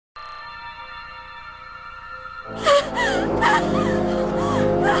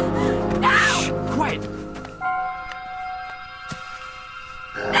Shh, quiet.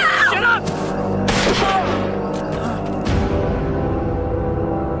 Shut up!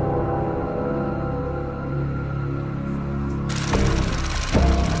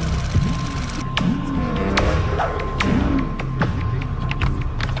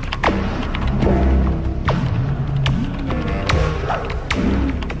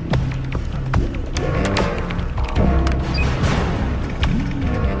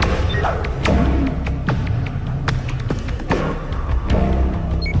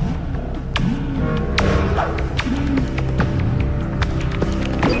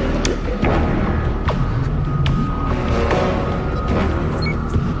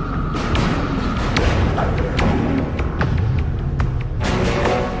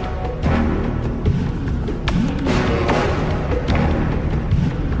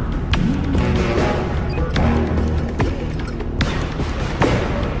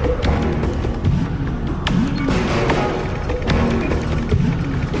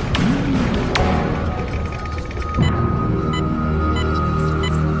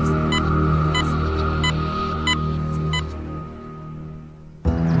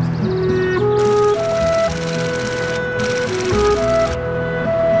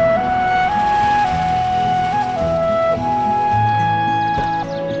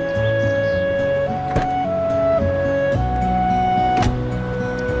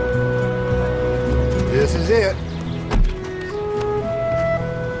 This is it.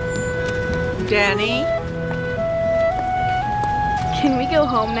 Danny, Can we go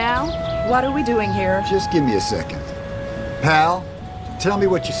home now? what are we doing here? Just give me a second. Pal, tell me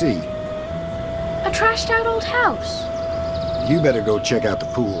what you see. A trashed out old house. You better go check out the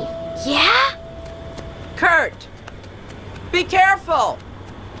pool. Yeah? Kurt, be careful.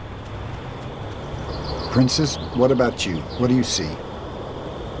 Princess, what about you? What do you see?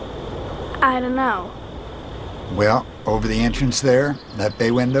 I don't know. Well, over the entrance there, that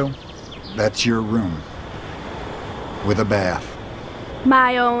bay window, that's your room. With a bath.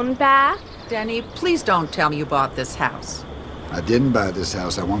 My own bath? Danny, please don't tell me you bought this house. I didn't buy this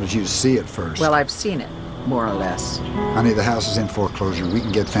house. I wanted you to see it first. Well, I've seen it, more or less. Honey, the house is in foreclosure. We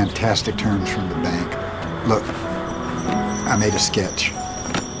can get fantastic terms from the bank. Look, I made a sketch.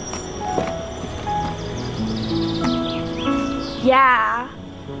 Yeah.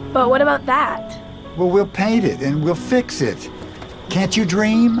 But what about that? Well, we'll paint it and we'll fix it. Can't you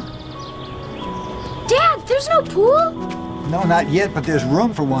dream? Dad, there's no pool? No, not yet, but there's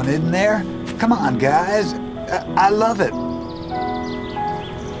room for one, isn't there? Come on, guys. I love it.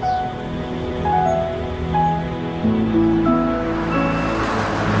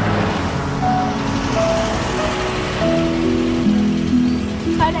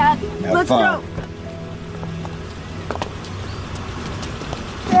 Hi, Dad. Have Let's fun. go.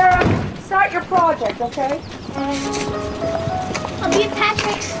 Sarah, start your project, okay? I'll be at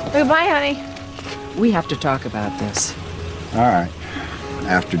Patrick's. Goodbye, honey. We have to talk about this. All right.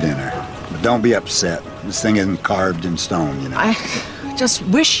 After dinner. But don't be upset. This thing isn't carved in stone, you know. I just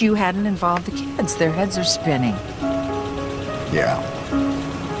wish you hadn't involved the kids. Their heads are spinning. Yeah.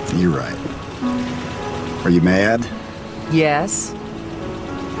 You're right. Are you mad? Yes,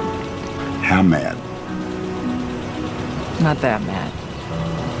 How mad? not that mad.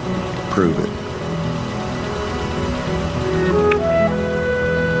 Prove it.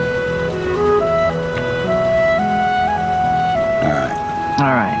 All right.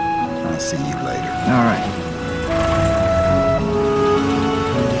 All right, I'll see you later. all right.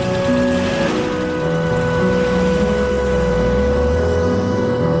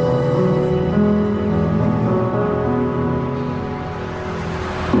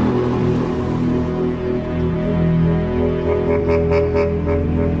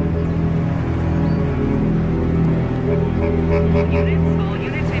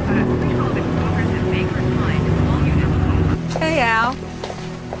 Hey, Al.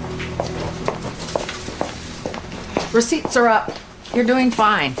 Receipts are up. You're doing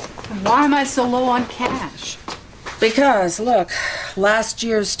fine. Why am I so low on cash? Because, look, last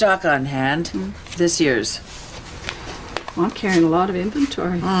year's stock on hand, this year's. Well, I'm carrying a lot of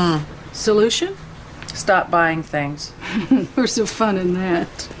inventory. Solution? Stop buying things. Where's the fun in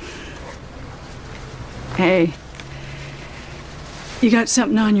that? Hey, you got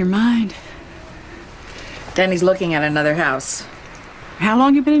something on your mind? Danny's looking at another house. How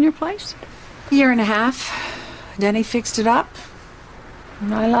long you been in your place? A year and a half. Danny fixed it up.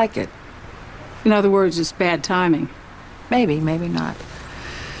 And I like it. In other words, it's bad timing. Maybe, maybe not.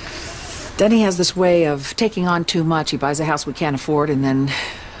 Denny has this way of taking on too much. He buys a house we can't afford, and then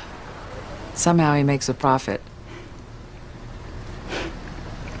somehow he makes a profit.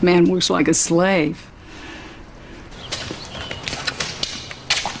 Man works like a slave.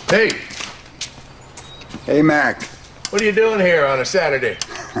 Hey, Hey, Mac. what are you doing here on a Saturday?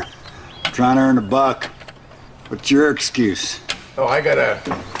 Trying to earn a buck. What's your excuse? Oh, I got a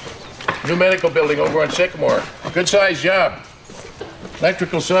new medical building over on Sycamore. Good sized job.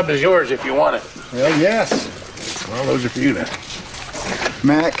 Electrical sub is yours if you want it. Well, yes. Well, those are for you then.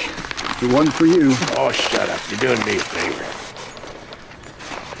 Mac, the one for you. Oh, shut up. You're doing me a favor.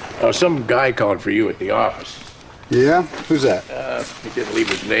 Oh, some guy calling for you at the office. Yeah? Who's that? He didn't leave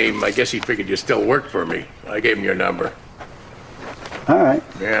his name. I guess he figured you still worked for me. I gave him your number. All right.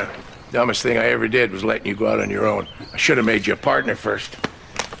 Yeah. Dumbest thing I ever did was letting you go out on your own. I should have made you a partner first.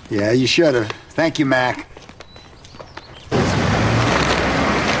 Yeah, you should have. Thank you, Mac.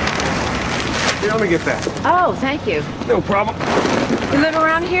 Here, let me get that. Oh, thank you. No problem. You live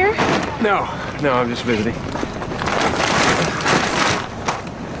around here? No, I'm just visiting.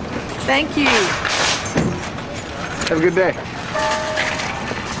 Thank you. Have a good day.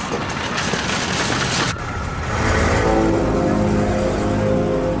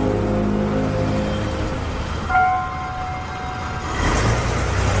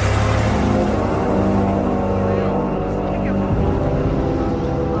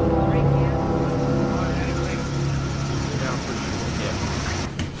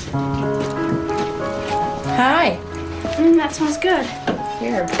 Hi. That smells good.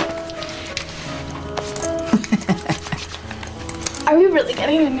 Here. Are we really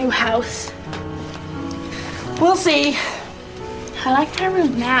getting a new house? We'll see. I like my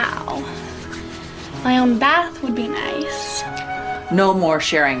room now. My own bath would be nice. No more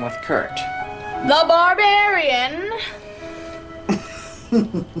sharing with Kurt. The Barbarian.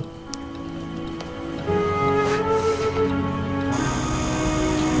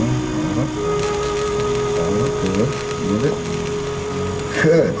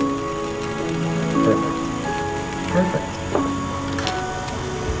 Good. Perfect.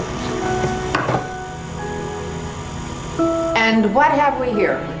 And what have we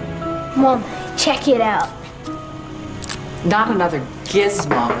here? Mom, check it out. Not another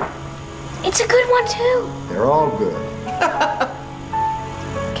gizmo. It's a good one too. They're all good.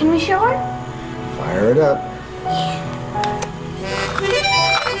 Can we show her? Fire it up.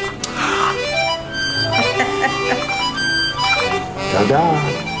 Ta-da.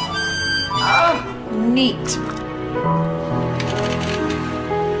 Neat.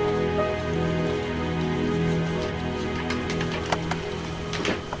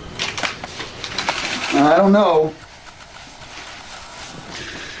 I don't know.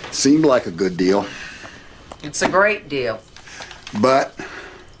 Seemed like a good deal, It's a great deal. but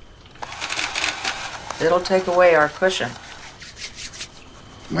It'll take away our cushion.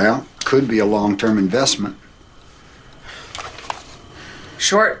 well, could be a long-term investment.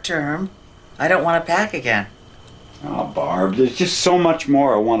 Short term, I don't want to pack again. Oh, Barb, there's just so much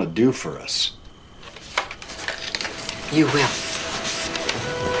more I want to do for us. You will.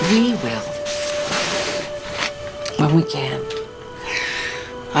 We will. When we can.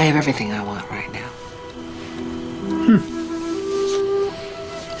 I have everything I want right now.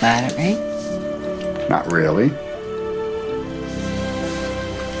 Mad at me? Not really.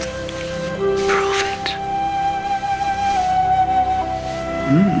 Prove it.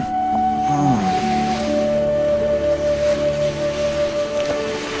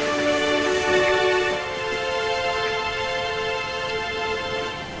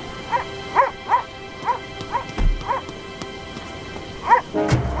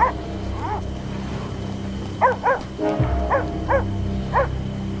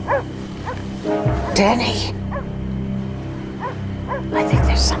 Danny. I think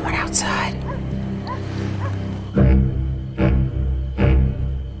there's someone outside.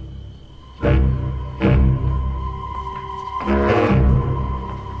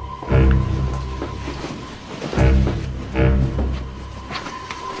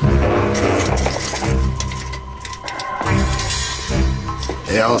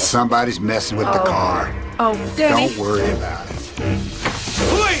 Hell, somebody's messing with the car. Oh, Danny. Don't worry about it.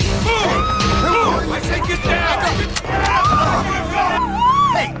 Please, move! I say get down!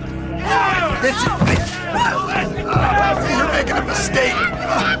 You're making a mistake.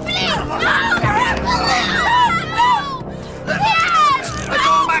 Let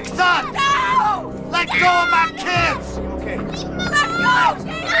go of my son! No! Let go of my kids! Okay. Let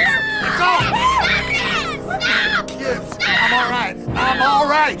go! Kids, I'm all right. I'm all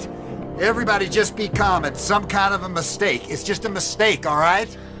right. Everybody just be calm. It's some kind of a mistake. It's just a mistake, all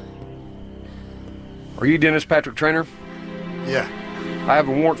right? Are you Dennis Patrick Trainer? Yeah. I have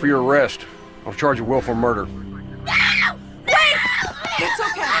a warrant for your arrest on charge of willful murder. It's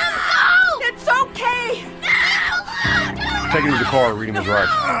okay. Take him to the car, read him his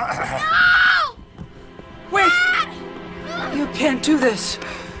rights. Wait! You can't do this.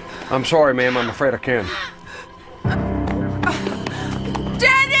 I'm sorry, ma'am. I'm afraid I can.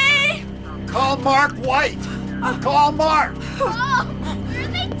 Danny! Call Mark White. Call Mark. Oh, where are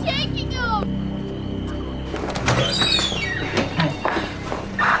they taking him?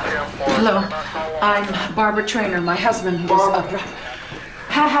 Hello. I'm Barbara Trainer. My husband was...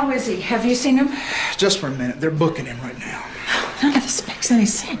 How is he? Have you seen him? Just for a minute. They're booking him right now. None of this makes any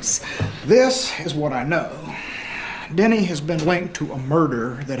sense. This is what I know. Denny has been linked to a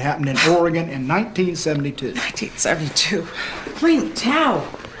murder that happened in Oregon in 1972. 1972. Linked how?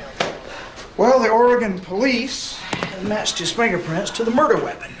 Well, the Oregon police matched his fingerprints to the murder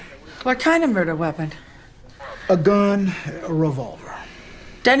weapon. What kind of murder weapon? A gun, a revolver.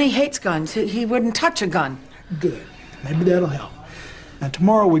 Denny hates guns. He wouldn't touch a gun. Good. Maybe that'll help. Now,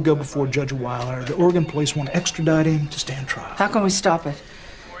 tomorrow we go before Judge Weiler. The Oregon police want to extradite him to stand trial. How can we stop it?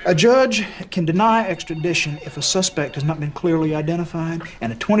 A judge can deny extradition if a suspect has not been clearly identified,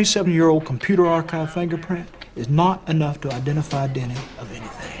 and a 27-year-old computer archive fingerprint is not enough to identify Denny of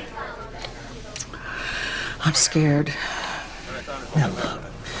anything. I'm scared. Now, look,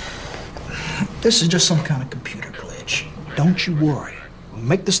 this is just some kind of computer glitch. Don't you worry. We'll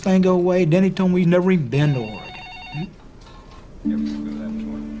make this thing go away. Denny told me he's never even been to Oregon.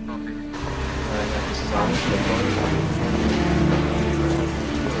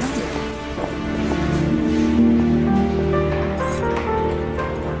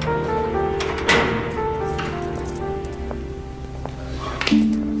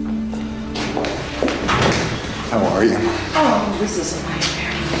 How are you? Oh, this is a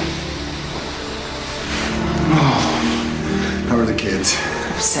nightmare. How are the kids?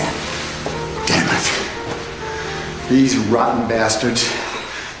 Upset. Damn it. These rotten bastards.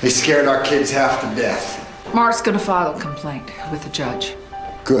 They scared our kids half to death. Mark's gonna file a complaint with the judge.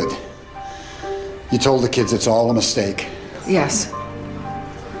 Good. You told the kids it's all a mistake. Yes.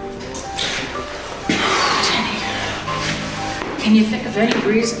 Jenny, can you think of any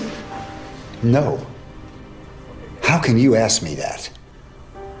reason? No. How can you ask me that?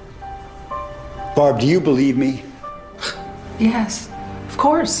 Barb, do you believe me? Yes, of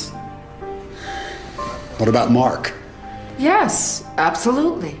course. What about Mark? Yes,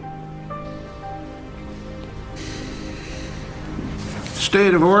 absolutely.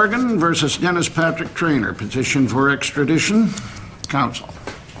 State of Oregon versus Dennis Patrick Trainer. Petition for extradition. Counsel.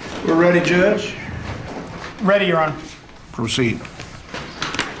 We're ready, Judge. Ready, Your Honor. Proceed.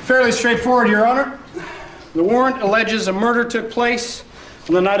 Fairly straightforward, Your Honor. The warrant alleges a murder took place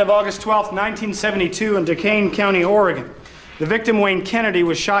on the night of August 12th, 1972 in Duquesne County, Oregon. The victim, Wayne Kennedy,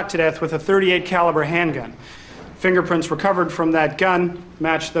 was shot to death with a .38 caliber handgun. Fingerprints recovered from that gun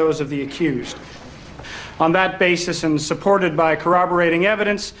matched those of the accused. On that basis and supported by corroborating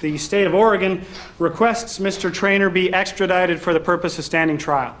evidence, the state of Oregon requests Mr. Trainer be extradited for the purpose of standing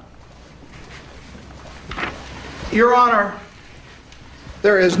trial. Your Honor,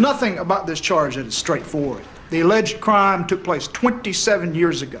 there is nothing about this charge that is straightforward. The alleged crime took place 27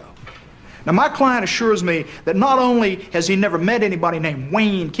 years ago. Now, my client assures me that not only has he never met anybody named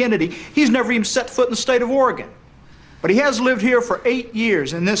Wayne Kennedy, he's never even set foot in the state of Oregon. But he has lived here for 8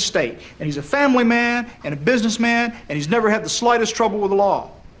 years in this state, and he's a family man and a businessman, and he's never had the slightest trouble with the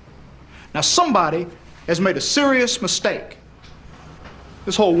law. Now, somebody has made a serious mistake.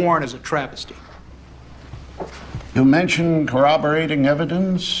 This whole warrant is a travesty. You mentioned corroborating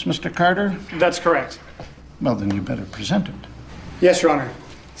evidence, Mr. Carter? That's correct. Well, then you better present it. Yes, Your Honor.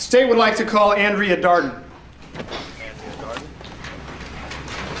 The state would like to call Andrea Darden.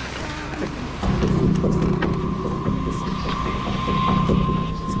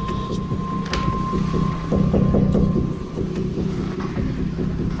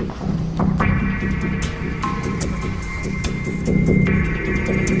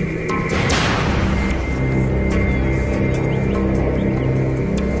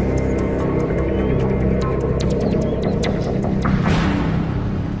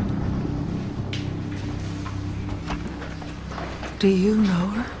 Do you know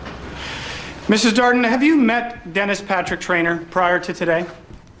her? Mrs. Darden, have you met Dennis Patrick Trainer prior to today?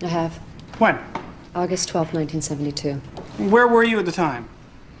 I have. When? August 12, 1972. Where were you at the time?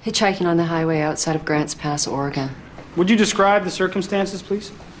 Hitchhiking on the highway outside of Grants Pass, Oregon. Would you describe the circumstances,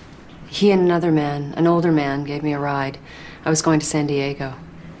 please? He and another man, an older man, gave me a ride. I was going to San Diego.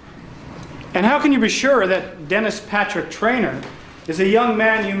 And how can you be sure that Dennis Patrick Trainer is a young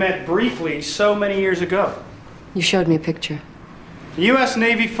man you met briefly so many years ago? You showed me a picture. U.S.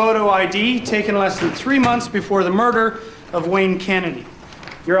 Navy photo ID taken less than 3 months before the murder of Wayne Kennedy.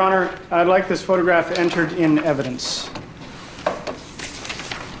 Your Honor, I'd like this photograph entered in evidence.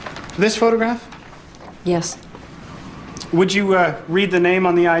 This photograph? Yes. Would you read the name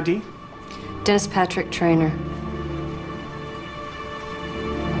on the ID? Dennis Patrick Traynor.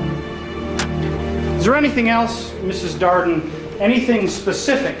 Is there anything else, Mrs. Darden, anything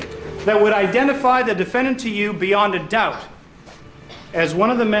specific that would identify the defendant to you beyond a doubt as one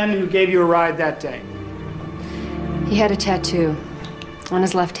of the men who gave you a ride that day? He had a tattoo on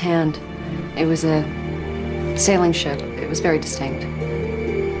his left hand. It was a sailing ship. It was very distinct.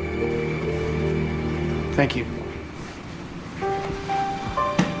 Thank you.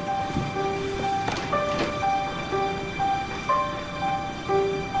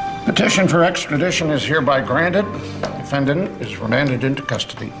 Petition for extradition is hereby granted. Defendant is remanded into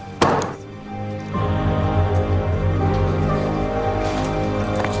custody.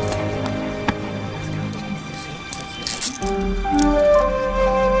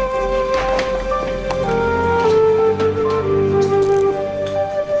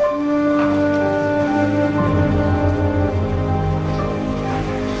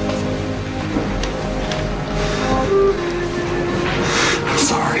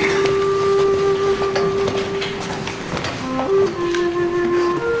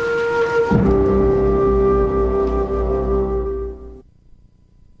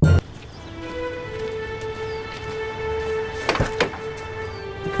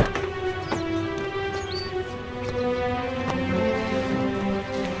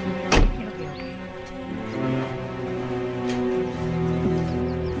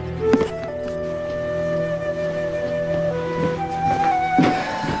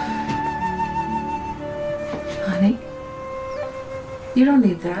 You don't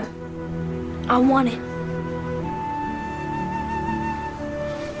need that. I want it.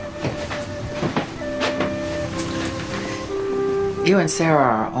 You and Sarah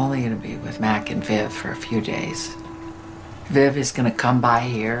are only going to be with Mac and Viv for a few days. Viv is going to come by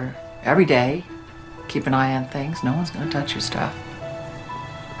here every day, keep an eye on things. No one's going to touch your stuff.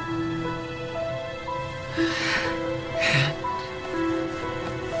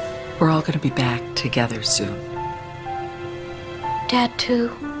 We're all going to be back together soon. Dad, too.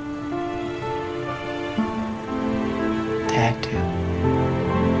 Dad, too.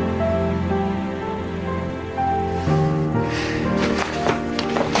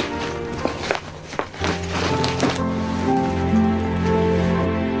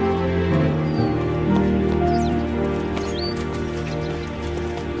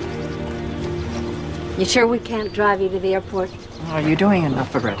 You sure we can't drive you to the airport? Oh, you're doing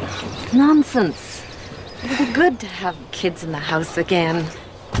enough already. Nonsense. It'll be good to have kids in the house again.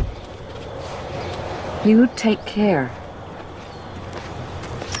 You take care.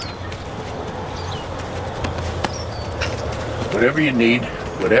 Whatever you need,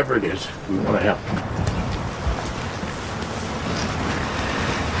 whatever it is, we want to help.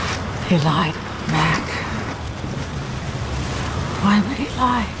 He lied, Mac. Why would he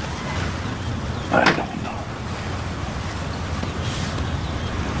lie? I don't know.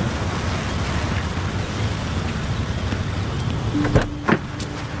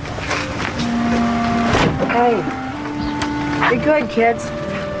 Hey, be good, kids.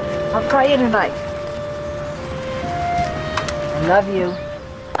 I'll call you tonight. I love you.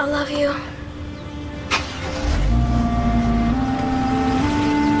 I love you.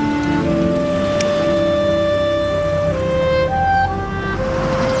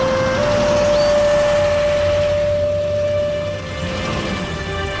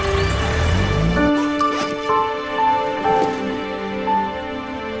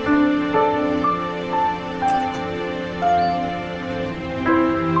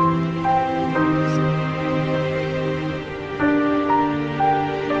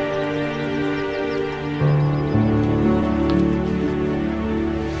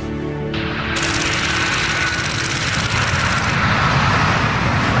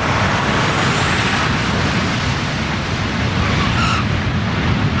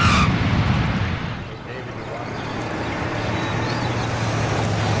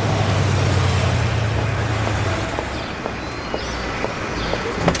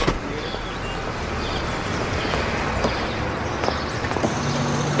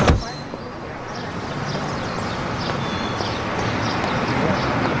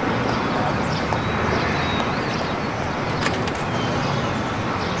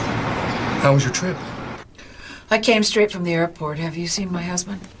 How was your trip? I came straight from the airport. Have you seen my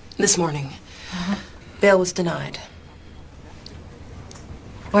husband? This morning. Bail was denied.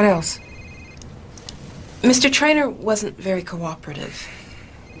 What else? Mr. Traynor wasn't very cooperative.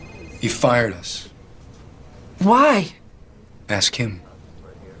 He fired us. Why? Ask him.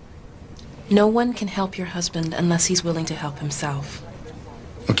 No one can help your husband unless he's willing to help himself.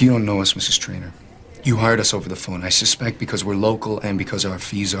 Look, you don't know us, Mrs. Trainer. You hired us over the phone, I suspect because we're local and because our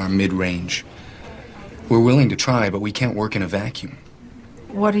fees are mid-range. We're willing to try, but we can't work in a vacuum.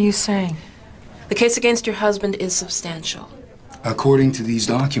 What are you saying? The case against your husband is substantial. According to these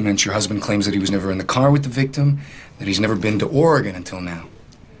documents, your husband claims that he was never in the car with the victim, that he's never been to Oregon until now.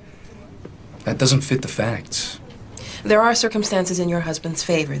 That doesn't fit the facts. There are circumstances in your husband's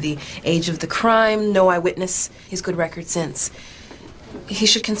favor. The age of the crime, no eyewitness, his good record since. He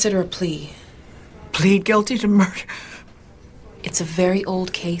should consider a plea. Plead guilty to murder? It's a very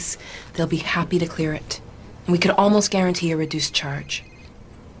old case. They'll be happy to clear it. And we could almost guarantee a reduced charge.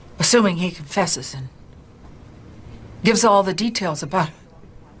 Assuming he confesses and gives all the details about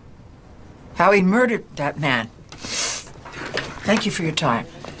how he murdered that man. Thank you for your time.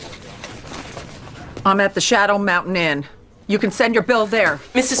 I'm at the Shadow Mountain Inn. You can send your bill there.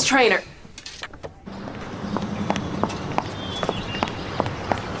 Mrs. Trainer.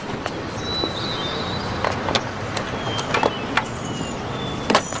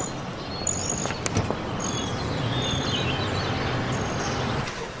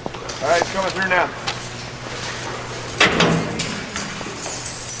 All right, it's coming through now.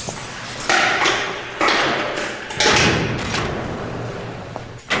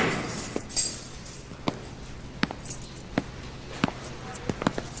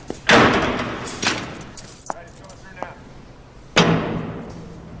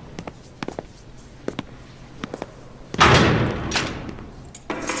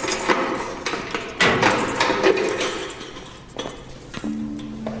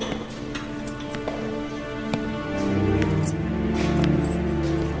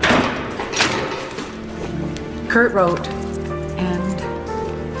 Kurt wrote, and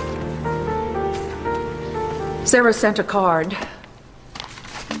Sarah sent a card.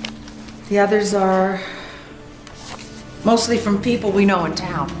 The others are mostly from people we know in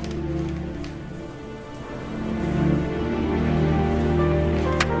town.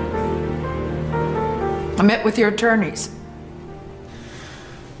 I met with your attorneys.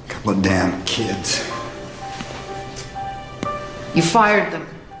 Couple of damn kids. You fired them.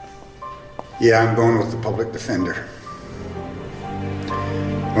 Yeah, I'm going with the public defender.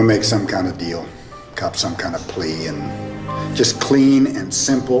 We'll make some kind of deal, cop some kind of plea, and just clean and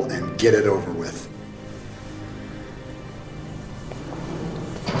simple and get it over with.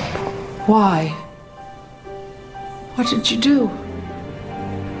 Why? What did you do?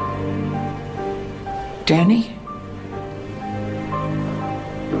 Danny?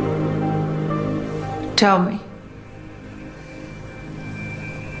 Tell me.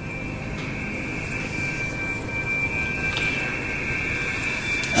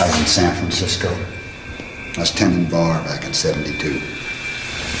 I was in San Francisco. I was tending bar back in '72.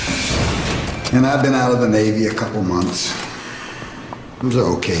 And I'd been out of the Navy a couple months. It was an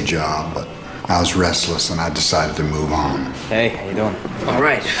okay job, but I was restless and I decided to move on. Hey, how you doing? All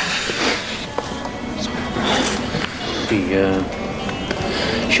right. The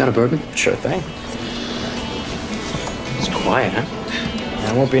shot of bourbon? Sure thing. It's quiet, huh?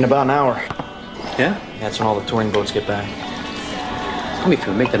 Yeah, it won't be in about an hour. Yeah? That's when all the touring boats get back. How many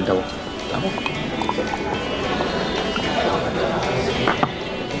for? Make that a double. Double?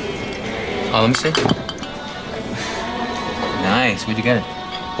 Oh, let me see. Nice. Where'd you get it?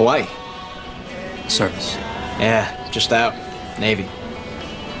 Hawaii. Service. Yeah, just out. Navy.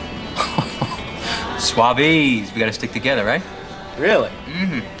 Swabbies. We gotta stick together, right? Really?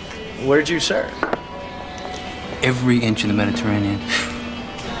 Mm-hmm. Where'd you serve? Every inch of the Mediterranean.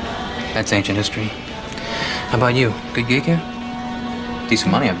 That's ancient history. How about you? Good gig here? Decent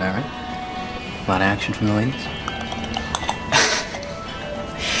money up there, right? A lot of action from the ladies?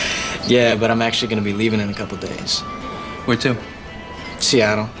 Yeah, but I'm actually gonna be leaving in a couple days. Where to?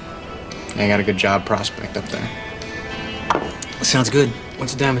 Seattle. I got a good job prospect up there. Sounds good.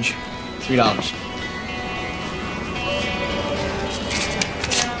 What's the damage? $3.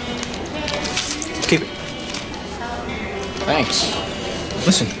 Keep it. Thanks.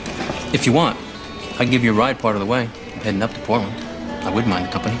 Listen, if you want, I can give you a ride part of the way. I'm heading up to Portland. I wouldn't mind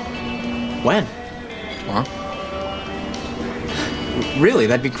the company. When? Tomorrow. Really?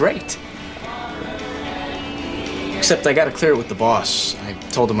 That'd be great. Except I gotta clear it with the boss. I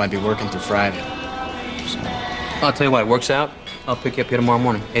told him I'd be working through Friday. So. I'll tell you what, it works out. I'll pick you up here tomorrow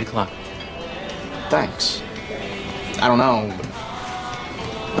morning, 8 o'clock. Thanks. I don't know, but...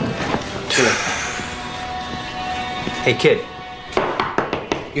 Sure. Hey, kid.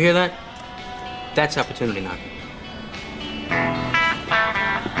 You hear that? That's opportunity knocking.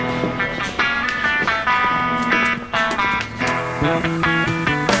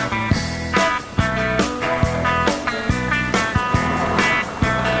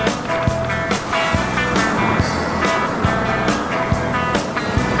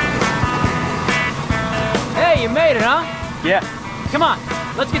 Hey, you made it, huh? Yeah. Come on,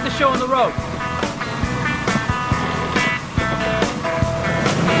 let's get the show on the road.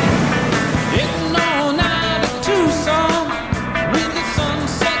 Getting on out of Tucson with the sun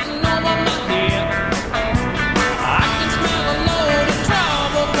setting over my head. I can smell a load of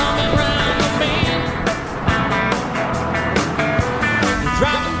trouble coming round the bend.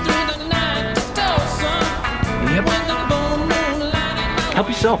 Driving through the night to Tulsa. Yep. With the full moonlight in my Help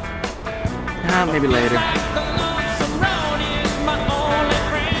yourself. Maybe later.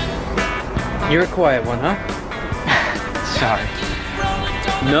 You're a quiet one, huh? Sorry.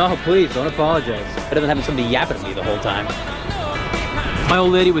 No, please, don't apologize. Better than having somebody yapping at me the whole time. My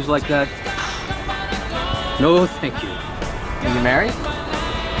old lady was like that. No, thank you. Are you married?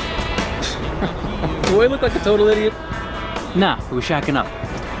 Do I look like a total idiot? Nah, we were shacking up.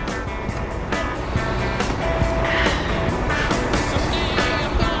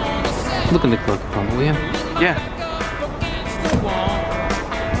 Look in the cloak, will you? Yeah.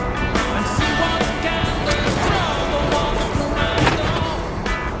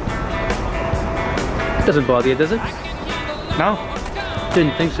 Doesn't bother you, does it? No.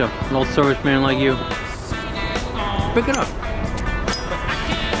 Didn't think so. An old serviceman like you. Pick it up.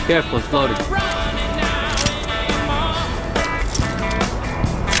 Careful, it's loaded.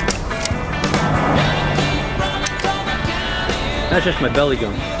 That's just my belly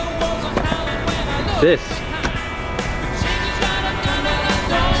gun. This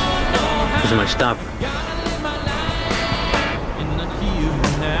is my stopper.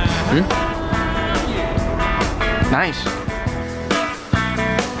 Nice.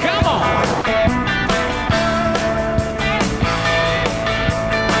 Come on!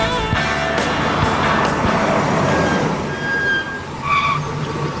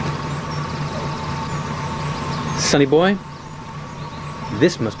 Sonny boy,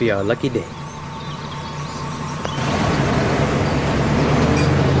 this must be our lucky day.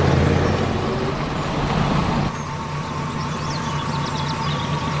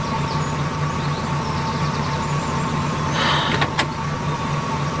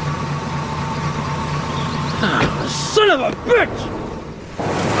 Son of a bitch!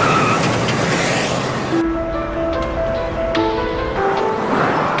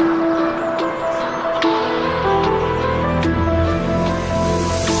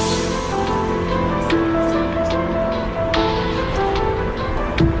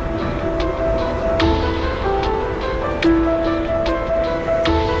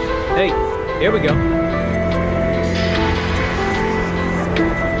 Hey, here we go.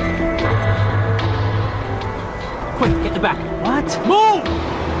 Quick, get in the back. What? Move!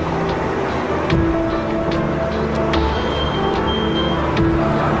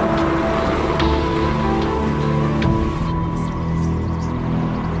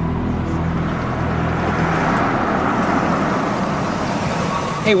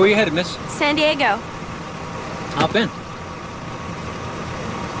 Hey, where you headed, miss? San Diego. Hop in.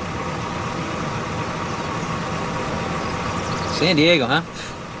 San Diego, huh?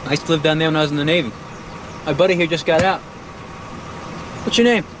 I used to live down there when I was in the Navy. My buddy here just got out. What's your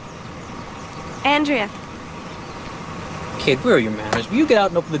name? Andrea. Kid, where are your manners? Will you get out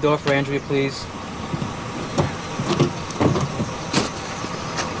and open the door for Andrea, please?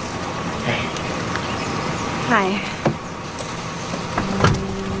 Hi.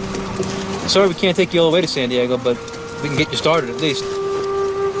 Sorry we can't take you all the way to San Diego, but we can get you started at least.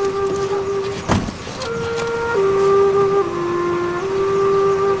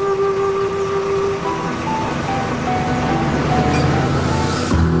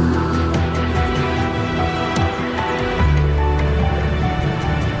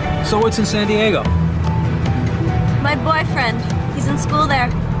 So what's in San Diego? My boyfriend. He's in school there.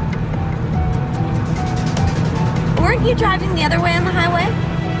 Weren't you driving the other way on the highway?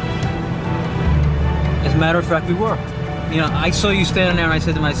 As a matter of fact, we were. You know, I saw you standing there and I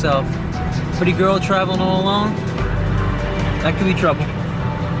said to myself, pretty girl traveling all alone? That could be trouble.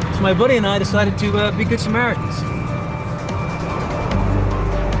 So my buddy and I decided to be good Samaritans.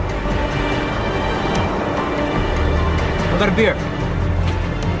 I got a beer.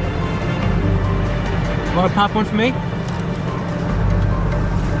 Want to pop one for me?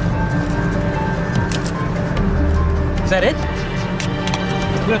 Is that it?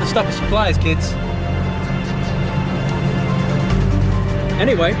 We have to stock the supplies, kids.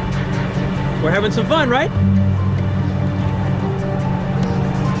 Anyway, we're having some fun, right?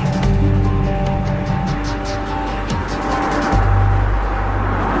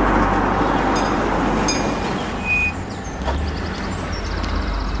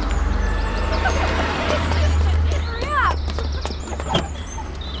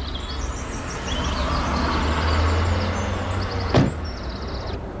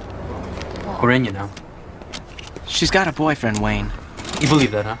 We're in, you know. She's got a boyfriend, Wayne. You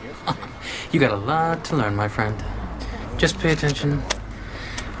believe that, huh? You got a lot to learn, my friend. Just pay attention.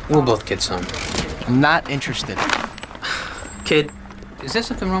 We'll both get some. I'm not interested. Kid, is there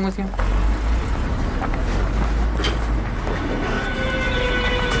something wrong with you?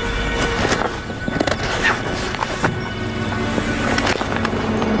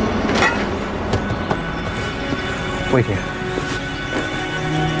 Wait here.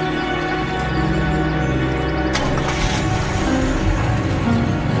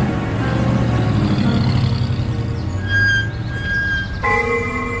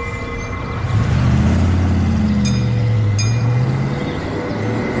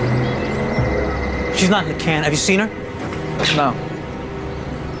 She's not in the can. Have you seen her? No.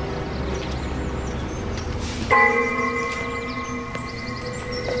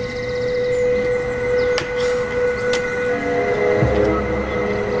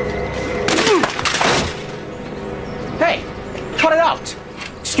 Hey, cut it out.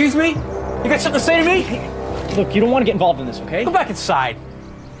 Excuse me? You got something to say to me? Look, you don't want to get involved in this, okay? Go back inside.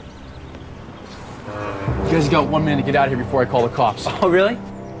 You guys got 1 minute to get out of here before I call the cops. Oh, really?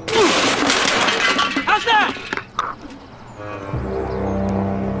 How's that?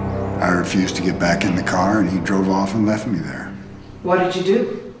 I refused to get back in the car, and he drove off and left me there. What did you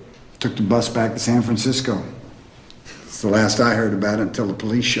do? Took the bus back to San Francisco. It's the last I heard about it until the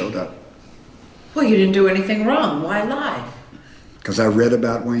police showed up. Well, you didn't do anything wrong. Why lie? Because I read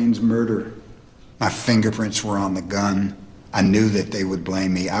about Wayne's murder. My fingerprints were on the gun. I knew that they would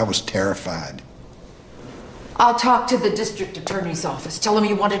blame me. I was terrified. I'll talk to the district attorney's office. Tell them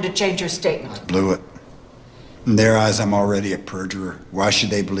you wanted to change your statement. Blew it. In their eyes, I'm already a perjurer. Why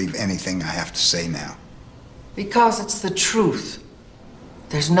should they believe anything I have to say now? Because it's the truth.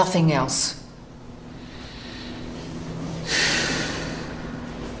 There's nothing else.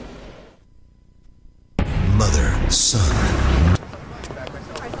 Mother, son.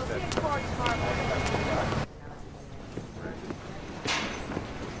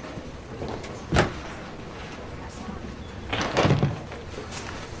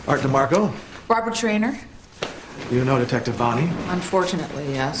 Art DeMarco? Barbara Traynor? You know Detective Bonnie? Unfortunately,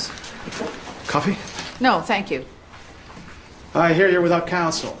 yes. Coffee? No, thank you. I hear you're without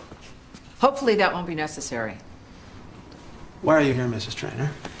counsel. Hopefully that won't be necessary. Why are you here, Mrs.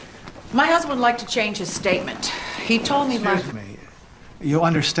 Traynor? My husband would like to change his statement. He told me Excuse me. You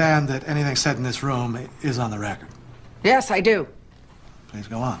understand that anything said in this room is on the record? Yes, I do. Please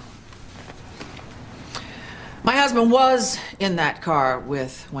go on. My husband was in that car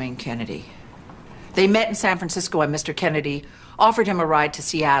with Wayne Kennedy. They met in San Francisco and Mr. Kennedy offered him a ride to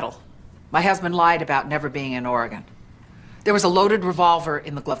Seattle. My husband lied about never being in Oregon. There was a loaded revolver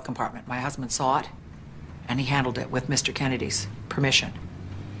in the glove compartment. My husband saw it, and he handled it with Mr. Kennedy's permission.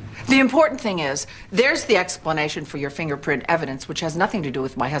 The important thing is, there's the explanation for your fingerprint evidence, which has nothing to do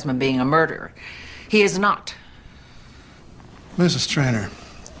with my husband being a murderer. He is not. Mrs. Traynor,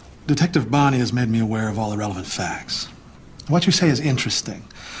 Detective Bonnie has made me aware of all the relevant facts. What you say is interesting,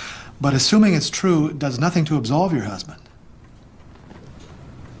 but assuming it's true does nothing to absolve your husband.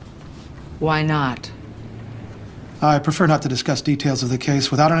 Why not? I prefer not to discuss details of the case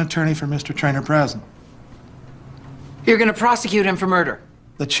without an attorney for Mr. Traynor present. You're going to prosecute him for murder.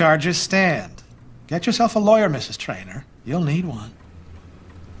 The charges stand. Get yourself a lawyer, Mrs. Traynor. You'll need one.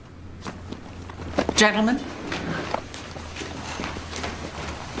 Gentlemen?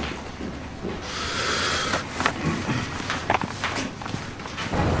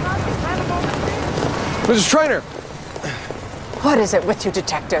 Mrs. Traynor! What is it with you,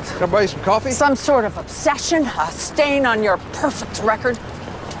 Detective? Can I buy you some coffee? Some sort of obsession? A stain on your perfect record?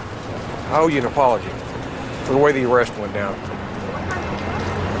 I owe you an apology for the way the arrest went down.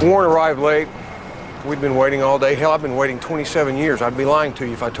 Warren arrived late. We'd been waiting all day. Hell, I've been waiting 27 years. I'd be lying to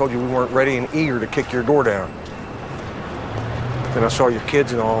you if I told you we weren't ready and eager to kick your door down. Then I saw your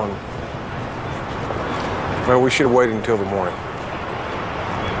kids and all, and well, we should have waited until the morning.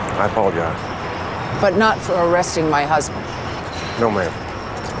 I apologize. But not for arresting my husband. No, ma'am.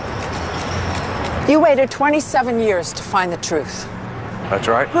 You waited 27 years to find the truth. That's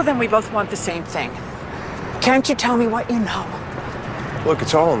right. Well, then we both want the same thing. Can't you tell me what you know? Look,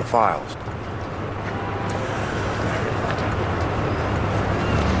 it's all in the files.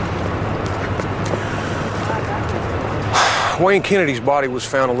 Wayne Kennedy's body was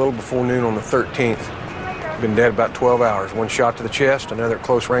found a little before noon on the 13th. Been dead about 12 hours. One shot to the chest, another at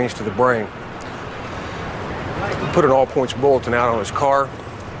close range to the brain. Put an all-points bulletin out on his car.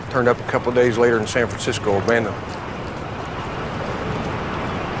 Turned up a couple of days later in San Francisco, abandoned.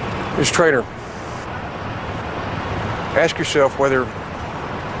 Ms. Traynor, ask yourself whether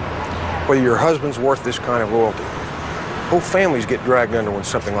whether your husband's worth this kind of loyalty. Whole families get dragged under when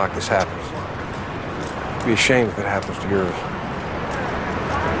something like this happens. It'd be a shame if it happens to yours.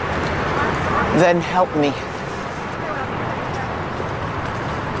 Then help me.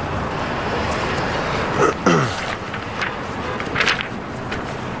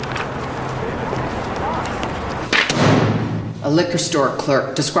 A liquor store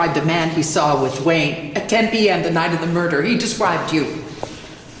clerk described the man he saw with Wayne at 10 p.m. the night of the murder. He described you.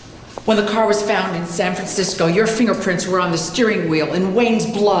 When the car was found in San Francisco, your fingerprints were on the steering wheel in Wayne's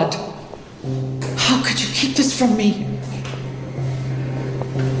blood. How could you keep this from me?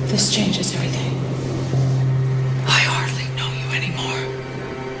 This changes everytheverything. I hardly know you anymore.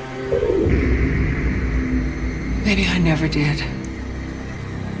 Maybe I never did.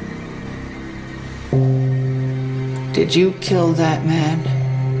 Did you kill that man?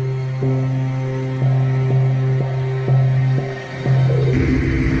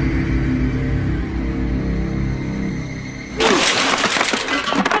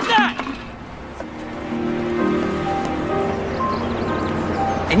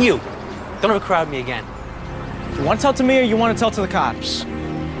 And you, don't ever crowd me again. You want to tell to me or you want to tell to the cops?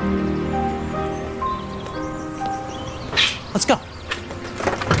 Let's go.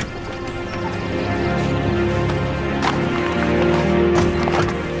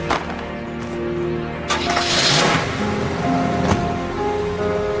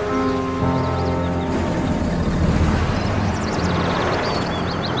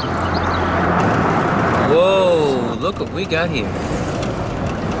 Whoa, look what we got here.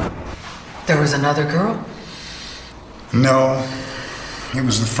 There was another girl? No, it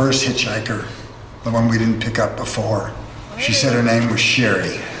was the first hitchhiker, the one we didn't pick up before. She said her name was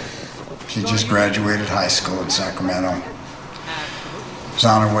Sherry. She just graduated high school in Sacramento. Was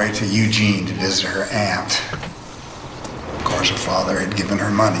on her way to Eugene to visit her aunt. Of course, her father had given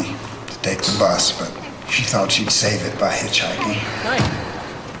her money to take the bus, but she thought she'd save it by hitchhiking.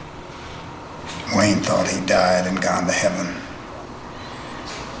 Wayne thought he died and gone to heaven.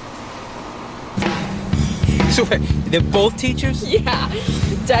 So they're both teachers? Yeah.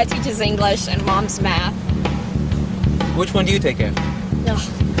 Dad teaches English and Mom's math. Which one do you take care of?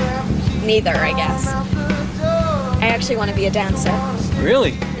 Ugh. Neither, I guess. I actually want to be a dancer.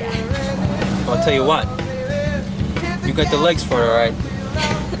 Really? Yeah. Well, I'll tell you what. You got the legs for it, all right?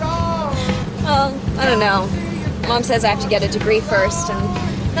 Well, I don't know. Mom says I have to get a degree first, and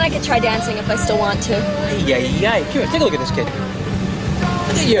then I could try dancing if I still want to. Yeah. Here, take a look at this kid.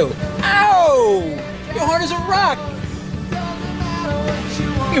 Look at you. Ow! You're hard as a rock.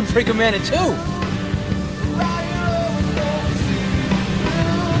 You can break a man in two.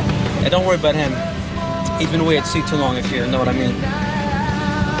 Yeah, don't worry about him. He's been away at sea too long, if you know what I mean.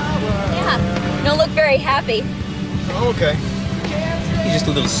 Yeah, you don't look very happy. Oh, okay. He's just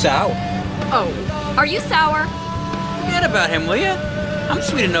a little sour. Oh, are you sour? Forget about him, will you? I'm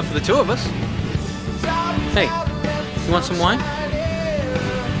sweet enough for the two of us. Hey, you want some wine?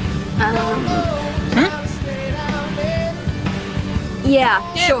 Yeah,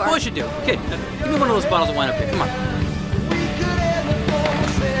 sure. Of course you do. Kid, give me one of those bottles of wine up here. Come on.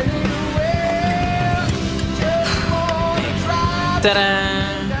 Ta-da!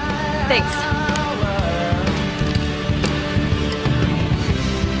 Thanks.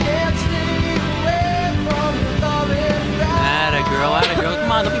 Atta girl.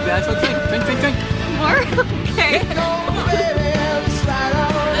 Come on, don't be bad. Drink. More? Okay.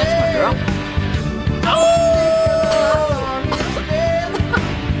 That's my girl. Oh!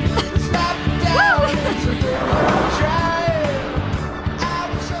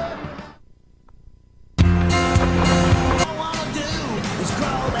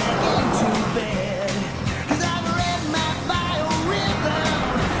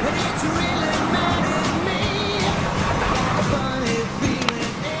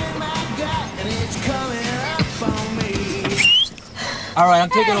 All right, I'm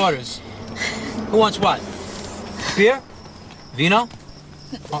taking orders. Who wants what? Beer? Vino?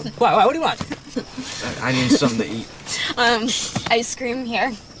 What do you want? I need something to eat. Ice cream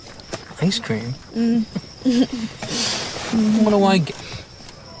here. Ice cream? What do I get?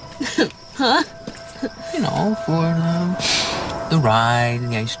 Huh? You know, for the ride,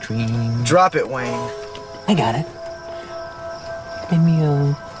 the ice cream. Drop it, Wayne. I got it. Give me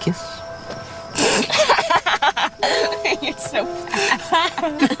a kiss. You're so bad.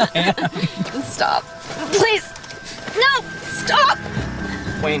 Stop. Please. No, stop.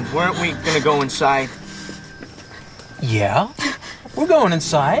 Wayne, weren't we gonna go inside? Yeah, we're going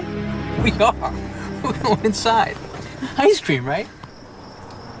inside. We are. We're going inside. Ice cream, right?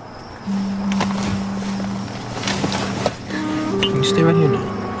 You stay right here now.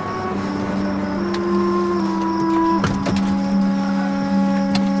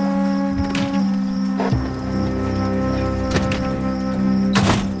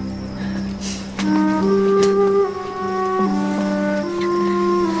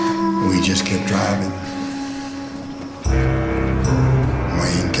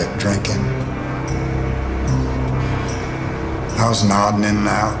 was nodding in and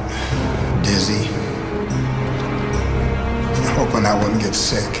out, dizzy, hoping I wouldn't get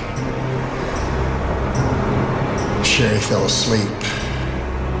sick. Sherry fell asleep,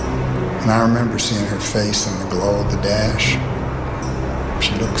 and I remember seeing her face in the glow of the dash.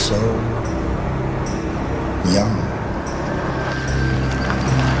 She looked so young.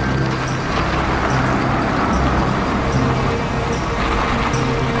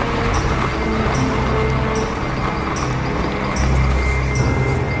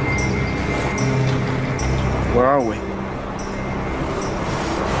 Where are we?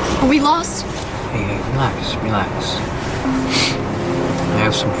 Are we lost? Hey, relax, relax. I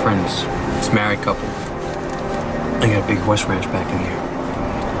have some friends. It's a married couple. I got a big horse ranch back in here.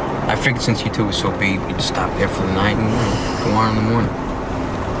 I figured since you two were so big, we'd stop there for the night and go on in the morning.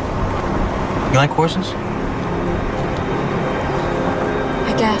 You like horses?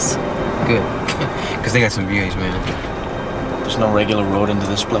 I guess. Good. Because they got some views, man. There's no regular road into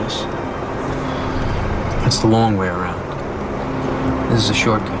this place. That's the long way around. This is a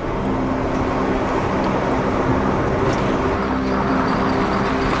shortcut.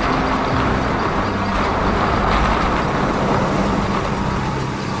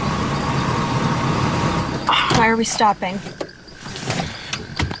 Why are we stopping?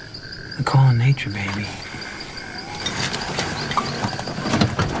 The call of nature, baby.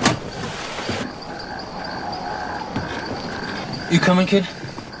 You coming, kid?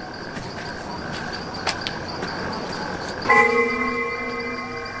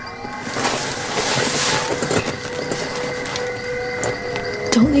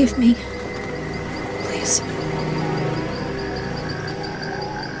 Don't leave me. Please.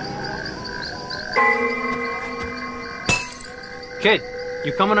 Kid,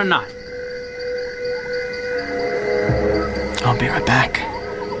 you coming or not? I'll be right back.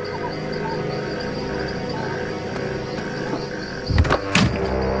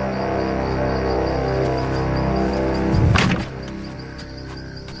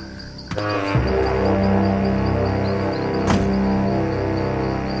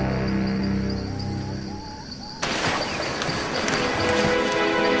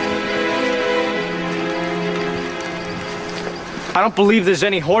 I don't believe there's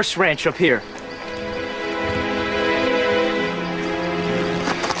any horse ranch up here.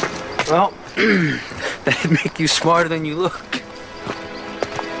 Well, that'd make you smarter than you look.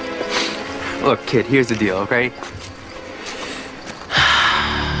 Look, kid, here's the deal, okay?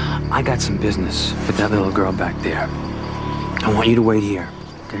 I got some business with that little girl back there. I want you to wait here,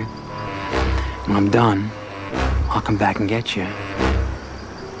 okay? When I'm done, I'll come back and get you.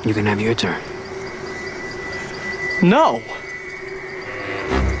 You can have your turn. No!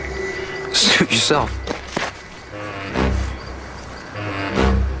 Suit yourself.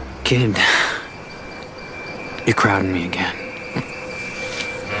 Kid, you're crowding me again.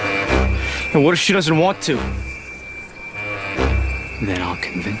 And what if she doesn't want to? Then I'll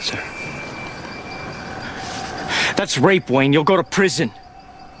convince her. That's rape, Wayne. You'll go to prison.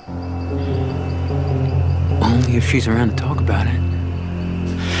 Only if she's around to talk about it.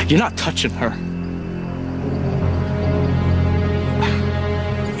 You're not touching her.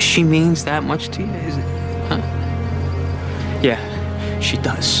 She means that much to you, is it? Huh? Yeah, she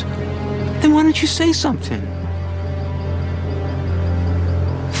does. Then why don't you say something?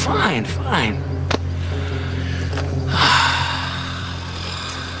 Fine, fine.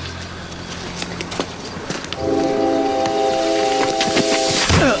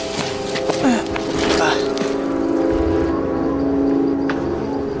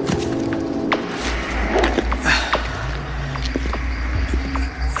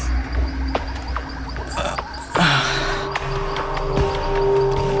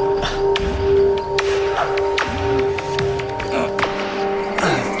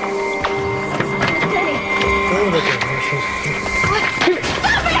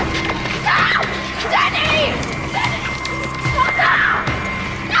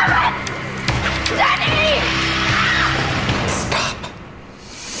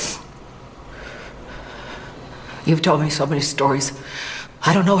 You've told me so many stories.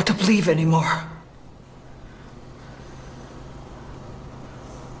 I don't know what to believe anymore.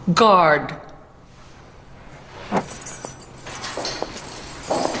 Guard.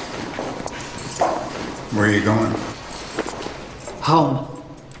 Where are you going? Home.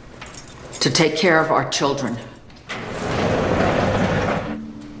 To take care of our children.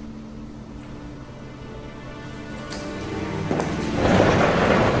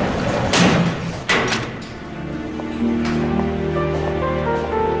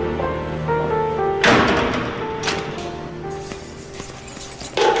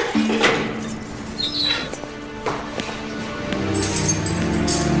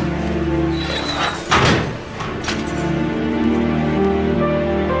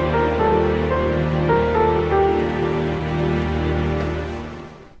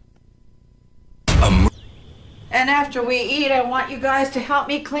 after we eat, I want you guys to help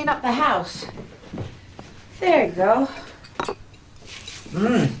me clean up the house. There you go.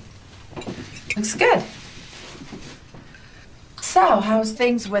 Looks good. So, how's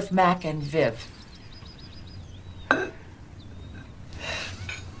things with Mac and Viv?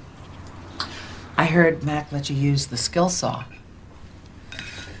 I heard Mac let you use the skill saw.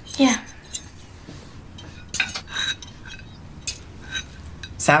 Yeah.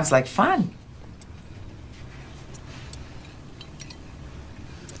 Sounds like fun.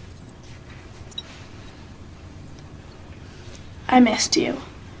 I missed you.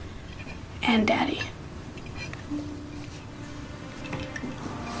 And Daddy.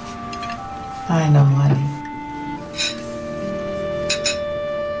 I know, honey.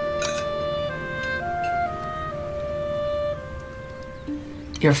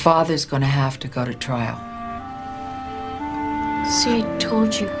 Your father's gonna have to go to trial. See, I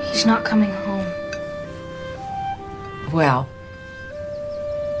told you, he's not coming home. Well,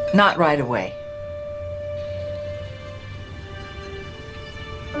 not right away.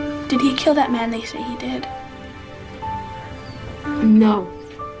 Did he kill that man they say he did? No.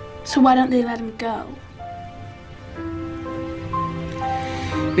 So why don't they let him go?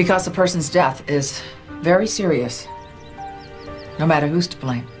 Because a person's death is very serious, no matter who's to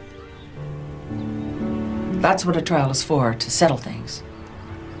blame. That's what a trial is for, to settle things.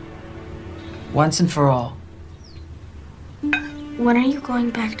 Once and for all. When are you going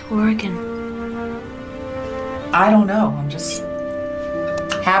back to Oregon? I don't know. I'm just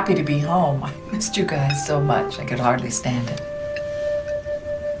happy to be home. I missed you guys so much. I could hardly stand it.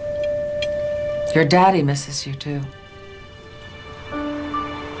 Your daddy misses you, too.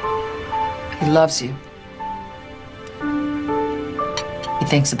 He loves you. He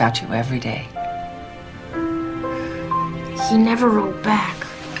thinks about you every day. He never wrote back.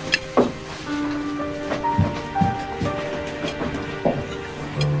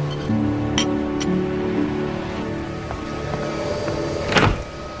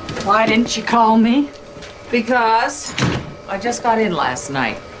 Why didn't you call me? Because I just got in last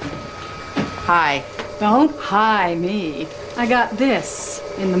night. Hi. Don't hi me. I got this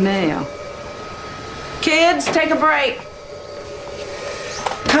in the mail. Kids, take a break.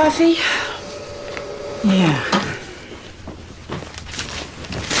 Coffee? Yeah.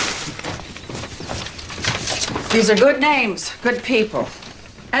 These are good names, good people.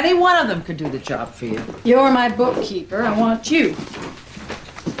 Any one of them could do the job for you. You're my bookkeeper. I want you.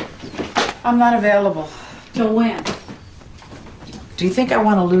 I'm not available. Till when? Do you think I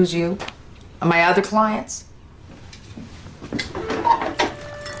want to lose you? And my other clients?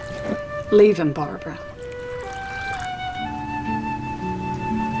 Leave him, Barbara.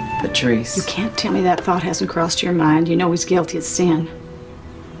 Patrice. You can't tell me that thought hasn't crossed your mind. You know he's guilty of sin.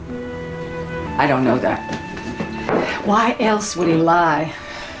 I don't know that. Why else would he lie?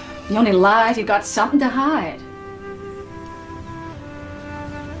 He only lied if he got something to hide.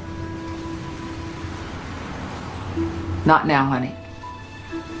 Not now, honey.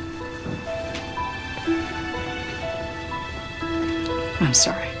 I'm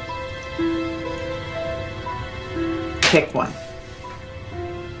sorry. Pick one.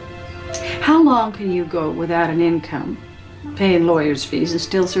 How long can you go without an income, paying lawyers' fees, and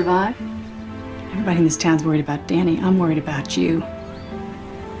still survive? Everybody in this town's worried about Danny. I'm worried about you.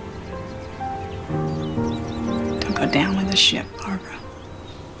 Don't go down with the ship, Barbara.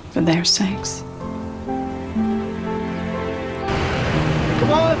 For their sakes.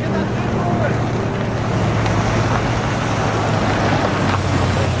 Come on, get that thing moving.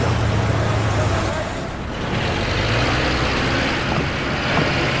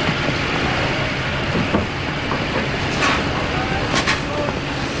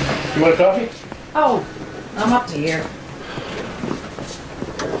 You want a coffee? Oh, I'm up to here.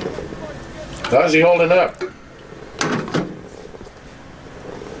 How's he holding up?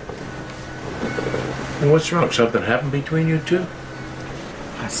 And what's wrong? Something happened between you two?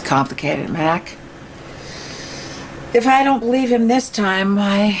 It's complicated, Mac. If I don't believe him this time,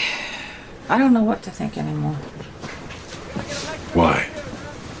 I don't know what to think anymore. Why?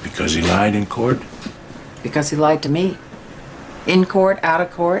 Because he lied in court? Because he lied to me. In court, out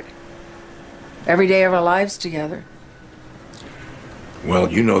of court. Every day of our lives together. Well,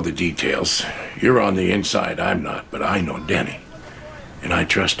 you know the details. You're on the inside, I'm not, but I know Denny. And I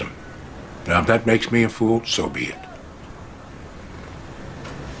trust him. Now, if that makes me a fool, so be it.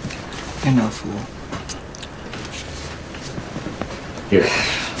 You're no fool. Here,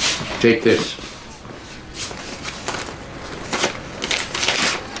 take this.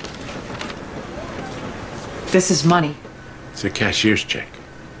 This is money. It's a cashier's check.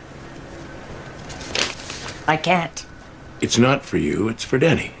 I can't. It's not for you, it's for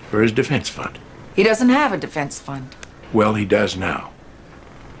Denny, for his defense fund. He doesn't have a defense fund. Well, he does now.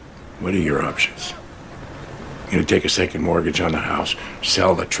 What are your options? You gonna take a second mortgage on the house,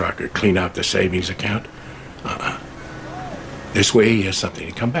 sell the truck, or clean out the savings account? This way he has something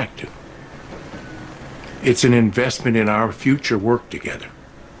to come back to. It's an investment in our future work together.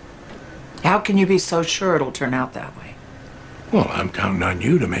 How can you be so sure it'll turn out that way? Well, I'm counting on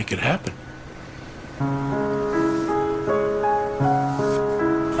you to make it happen.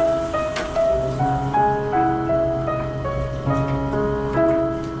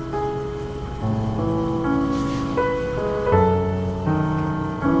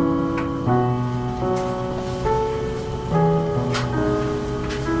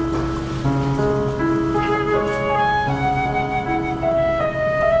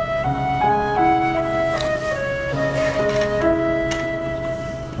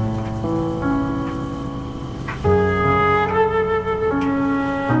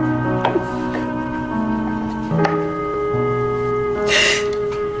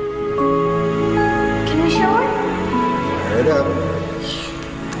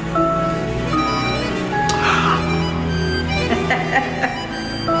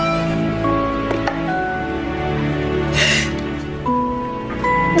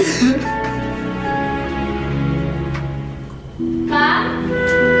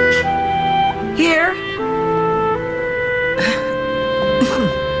 Here.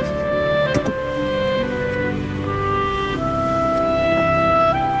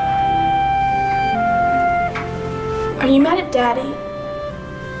 Are you mad at Daddy?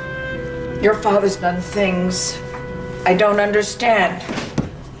 Your father's done things I don't understand.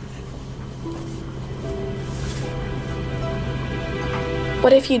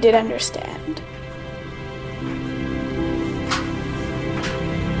 What if you did understand?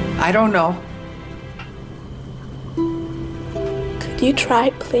 I don't know. Could you try,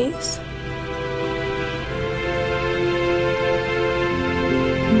 please?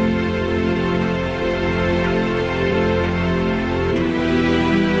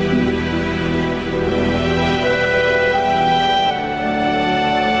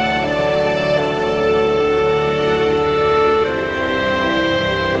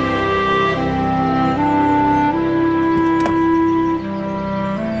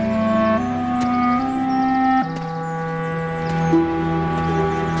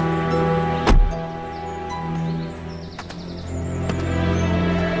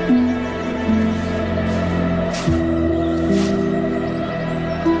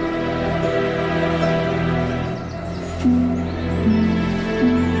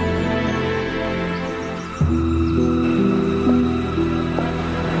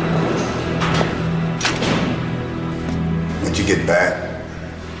 When'd you get back?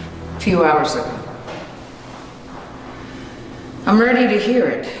 A few hours ago. I'm ready to hear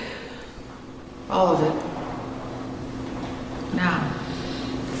it. All of it. Now.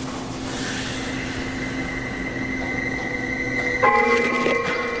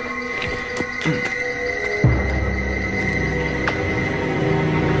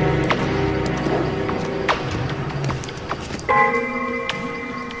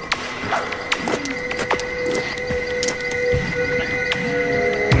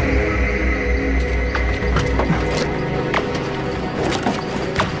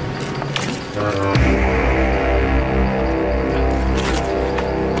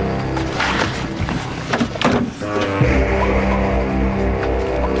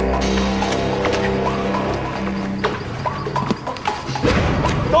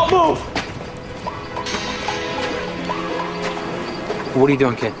 Don't move! What are you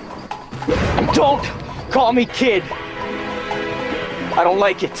doing, kid? Don't call me kid. I don't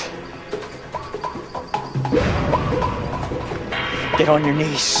like it. Get on your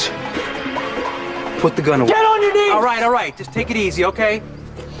knees. Put the gun away. Get on your knees! All right. Just take it easy, okay?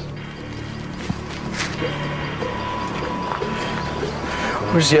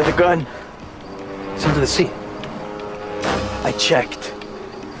 Where's the other gun? It's under the seat. I checked.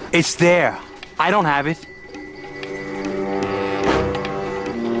 It's there. I don't have it.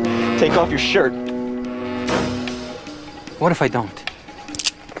 Take off your shirt. What if I don't?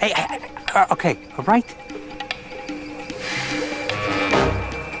 Hey, okay, all right?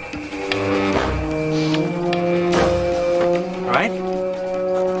 All right?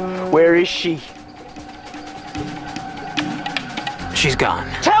 Where is she? She's gone.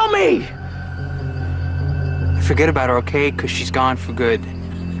 Tell me! Forget about her, okay? Because she's gone for good.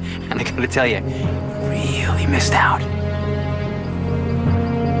 And I gotta tell you, really missed out.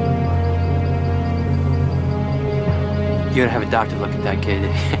 You gotta have a doctor look at that kid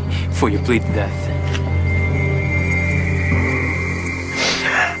before you bleed to death.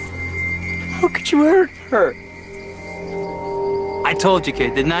 How could you hurt her? I told you,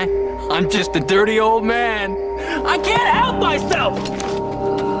 kid, didn't I? I'm just a dirty old man. I can't help myself!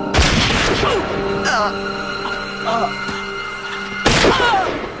 No!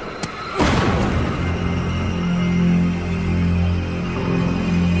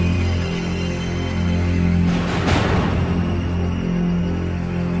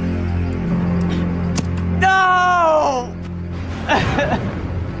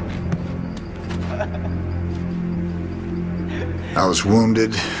 I was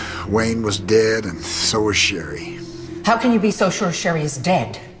wounded, Wayne was dead, and so was Sherry. How can you be so sure Sherry is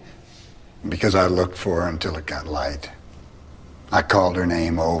dead? Because I looked for her until it got light. I called her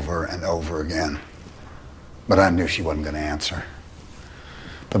name over and over again, but I knew she wasn't going to answer.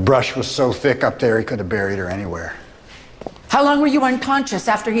 The brush was so thick up there he could have buried her anywhere. How long were you unconscious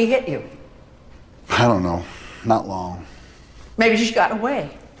after he hit you? I don't know, not long. Maybe she got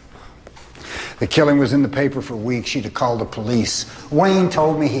away. The killing was in the paper for weeks. She'd have called the police. Wayne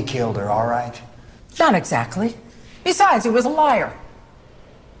told me he killed her, all right? Not exactly. Besides, he was a liar.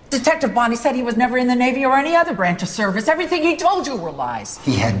 Detective Bonnie said he was never in the Navy or any other branch of service. Everything he told you were lies.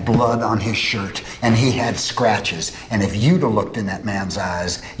 He had blood on his shirt, and he had scratches. And if you'd have looked in that man's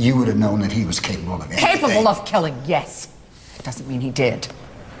eyes, you would have known that he was capable of anything. Capable of killing, yes. It doesn't mean he did.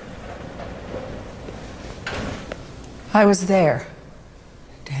 I was there,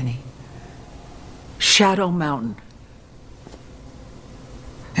 Danny. Shadow Mountain.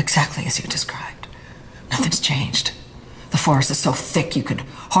 Exactly as you described. Nothing's changed. The forest is so thick you could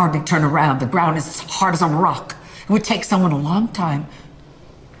hardly turn around. The ground is as hard as a rock. It would take someone a long time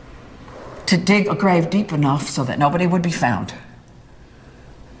to dig a grave deep enough so that nobody would be found.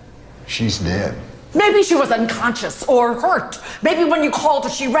 She's dead. Maybe she was unconscious or hurt. Maybe when you called her,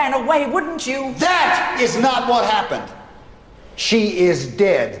 she ran away, wouldn't you? That is not what happened. She is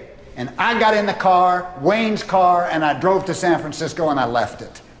dead. And I got in the car, Wayne's car, and I drove to San Francisco and I left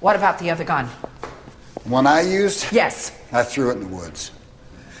it. What about the other gun? The one I used? Yes. I threw it in the woods.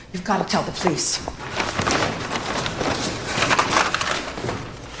 You've got to tell the police.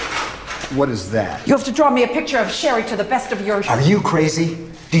 What is that? You have to draw me a picture of Sherry to the best of your... Are you crazy?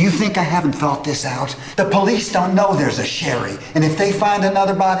 Do you think I haven't thought this out? The police don't know there's a Sherry. And if they find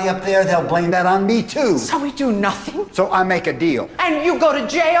another body up there, they'll blame that on me too. So we do nothing? So I make a deal. And you go to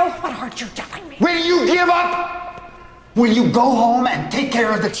jail? What aren't you telling me? Will you give up? Will you go home and take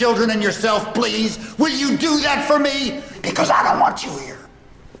care of the children and yourself, please? Will you do that for me? Because I don't want you here.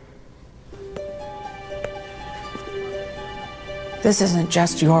 This isn't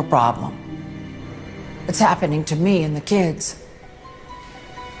just your problem. It's happening to me and the kids.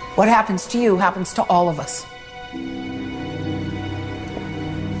 What happens to you happens to all of us.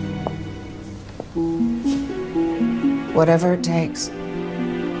 Whatever it takes,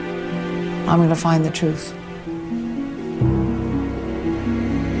 I'm going to find the truth.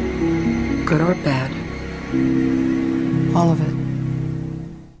 Good or bad. All of it.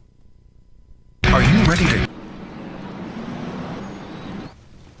 Are you ready to...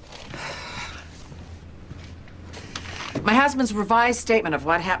 My husband's revised statement of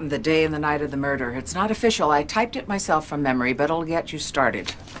what happened the day and the night of the murder. It's not official. I typed it myself from memory, but it'll get you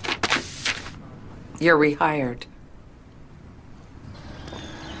started. You're rehired.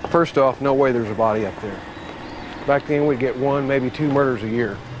 First off, no way there's a body up there. Back then, we'd get 1, maybe 2 murders a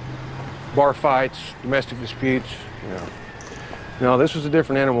year. Bar fights, domestic disputes, you know. No, this was a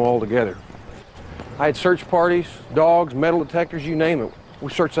different animal altogether. I had search parties, dogs, metal detectors, you name it. We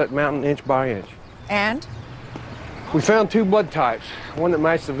searched that mountain inch by inch. And? We found 2 blood types, one that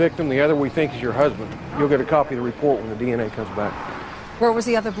matched the victim, the other we think is your husband. You'll get a copy of the report when the DNA comes back. Where was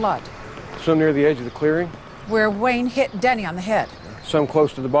the other blood? Some near the edge of the clearing, Where Wayne hit Denny on the head. some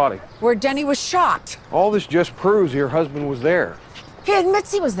close to the body. Where Denny was shot. All this just proves your husband was there. He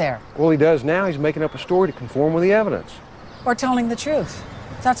admits he was there. Well, he does now. He's making up a story to conform with the evidence. Or telling the truth.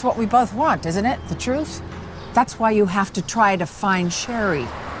 That's what we both want, isn't it? The truth? That's why you have to try to find Sherry.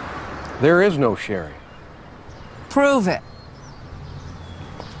 There is no Sherry. Prove it.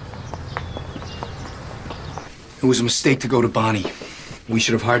 It was a mistake to go to Bonnie. We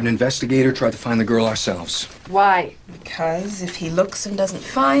should have hired an investigator, tried to find the girl ourselves. Why? Because if he looks and doesn't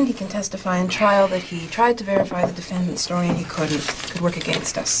find, he can testify in trial that he tried to verify the defendant's story and he couldn't. Could work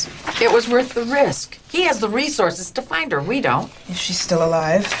against us. It was worth the risk. He has the resources to find her. We don't. If she's still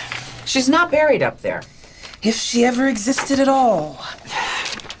alive. She's not buried up there. If she ever existed at all.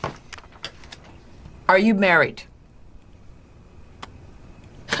 Are you married?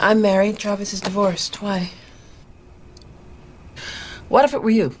 I'm married. Travis is divorced. Why? What if it were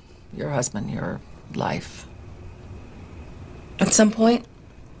you? Your husband, your life. At some point,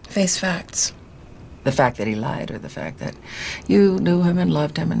 Face facts. The fact that he lied, or the fact that you knew him and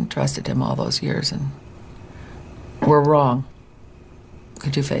loved him and trusted him all those years and were wrong.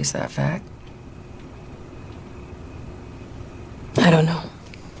 Could you face that fact? I don't know.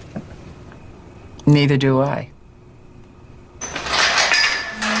 Neither do I.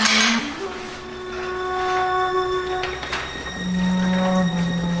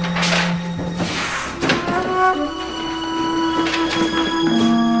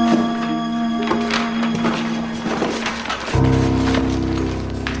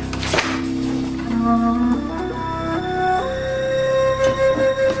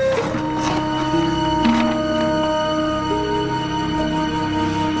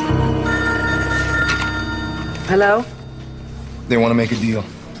 Hello? They want to make a deal.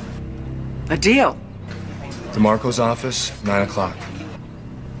 A deal? DeMarco's office, 9 o'clock.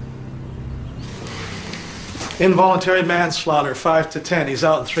 Involuntary manslaughter, 5 to 10. He's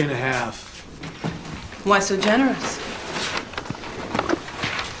out in 3.5. Why so generous?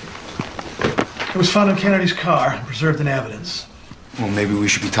 It was found in Kennedy's car and preserved in evidence. Well, maybe we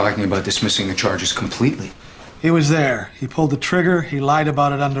should be talking about dismissing the charges completely. He was there. He pulled the trigger. He lied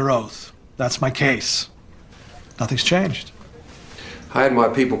about it under oath. That's my case. Nothing's changed. I had my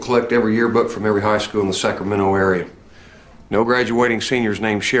people collect every yearbook from every high school in the Sacramento area. No graduating seniors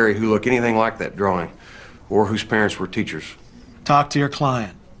named Sherry who look anything like that drawing, or whose parents were teachers. Talk to your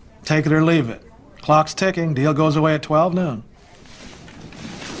client. Take it or leave it. Clock's ticking. Deal goes away at 12 noon.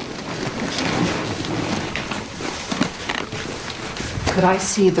 Could I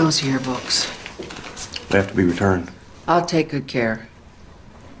see those yearbooks? They have to be returned. I'll take good care.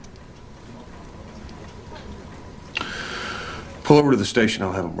 Pull over to the station,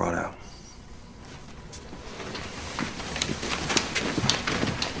 I'll have them brought out.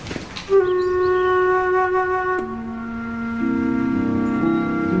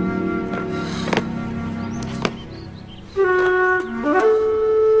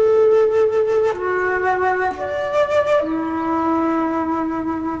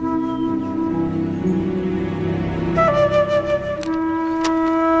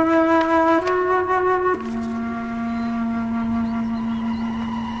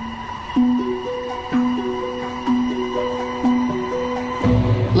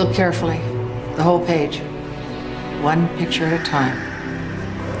 Look carefully. The whole page. One picture at a time.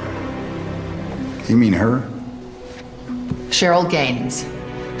 You mean her? Cheryl Gaines.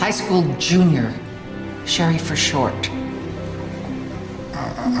 High school junior. Sherry for short.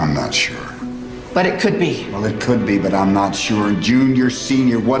 I'm not sure. But it could be. Well, it could be, but I'm not sure. Junior,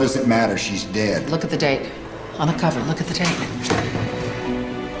 senior, what does it matter? She's dead. Look at the date. On the cover, look at the date.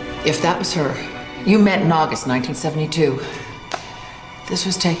 If that was her, you met in August 1972. This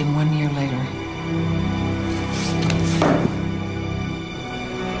was taken 1 year later.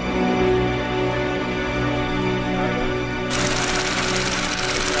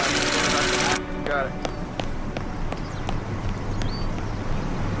 Got it.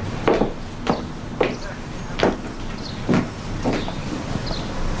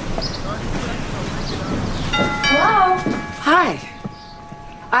 Hello? Hi.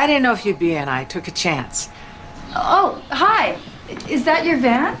 I didn't know if you'd be in. I took a chance. Oh, hi. Is that your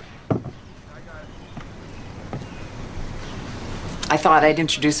van? I thought I'd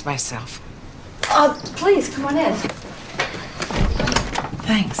introduce myself. Please, come on in.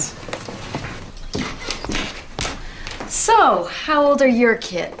 Thanks. So, how old are your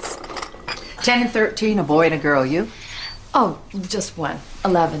kids? 10 and 13, a boy and a girl. You? Oh, just one.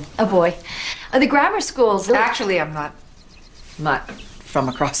 11, a boy. The grammar schools... Actually, I'm not from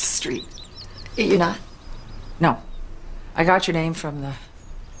across the street. You're not? No. I got your name from the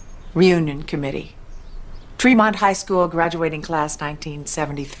reunion committee. Tremont High School graduating class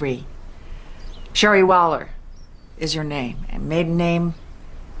 1973. Sherry Waller is your name. And maiden name,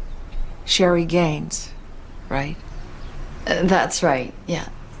 Sherry Gaines, right? That's right, yeah.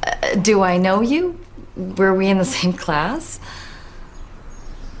 Do I know you? Were we in the same class?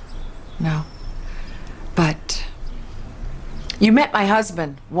 No. But you met my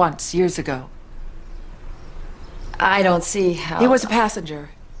husband once, years ago. I don't see how... He was a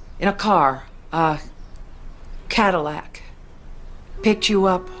passenger in a car, a Cadillac. Picked you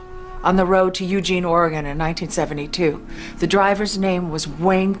up on the road to Eugene, Oregon in 1972. The driver's name was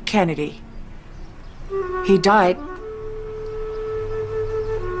Wayne Kennedy. He died.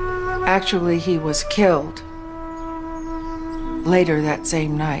 Actually, he was killed later that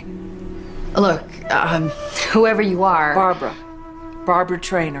same night. Look, whoever you are... Barbara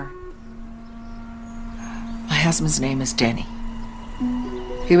Traynor. My husband's name is Denny.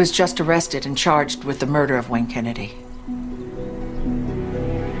 He was just arrested and charged with the murder of Wayne Kennedy.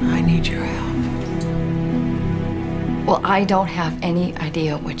 need your help. Well, I don't have any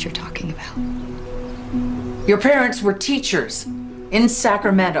idea what you're talking about. Your parents were teachers in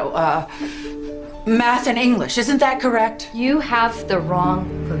Sacramento. Math and English, isn't that correct? You have the wrong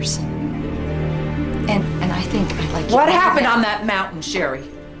person. And I think I'd like you. What happened on that mountain, Sherry?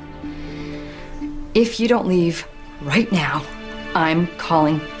 If you don't leave right now, I'm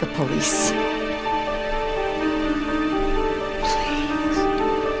calling the police.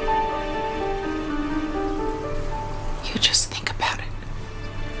 You just think about it.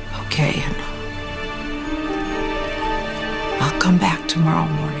 Okay, and I'll come back tomorrow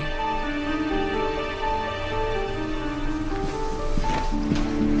morning.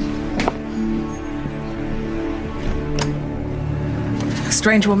 A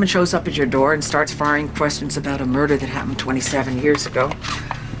strange woman shows up at your door and starts firing questions about a murder that happened 27 years ago.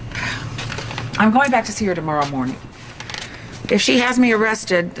 I'm going back to see her tomorrow morning. If she has me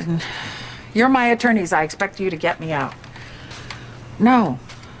arrested, then you're my attorneys. I expect you to get me out. No.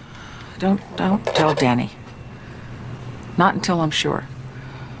 Don't tell Danny. Not until I'm sure.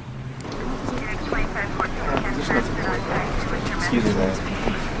 Excuse me, ma'am.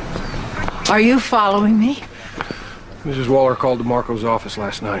 Are you following me? Mrs. Waller called DeMarco's office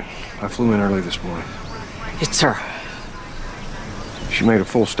last night. I flew in early this morning. It's her. She made a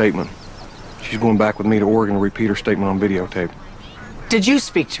full statement. She's going back with me to Oregon to repeat her statement on videotape. Did you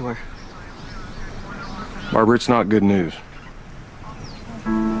speak to her? Barbara, it's not good news.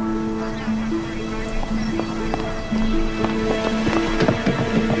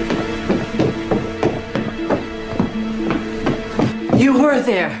 You were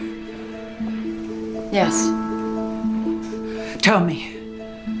there. Yes. Tell me.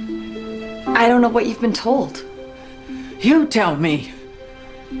 I don't know what you've been told. You tell me.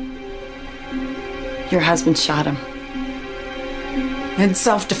 Your husband shot him. In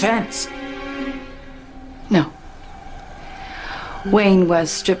self-defense. No. Wayne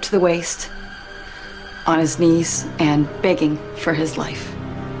was stripped to the waist, on his knees, and begging for his life.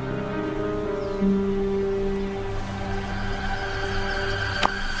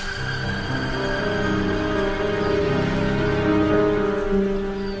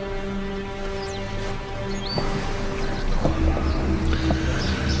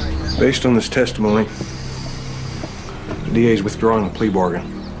 Based on this testimony, the DA's withdrawing the plea bargain.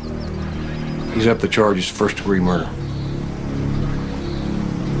 He's up the charges of first-degree murder.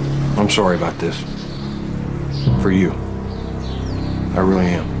 I'm sorry about this. For you. I really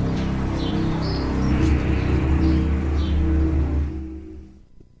am.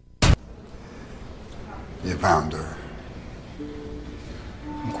 You found her.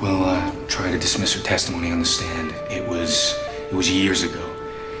 We'll try to dismiss her testimony on the stand. It was years ago.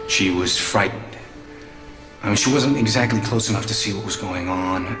 She was frightened. I mean, she wasn't exactly close enough to see what was going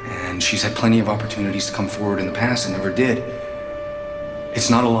on, and she's had plenty of opportunities to come forward in the past and never did. It's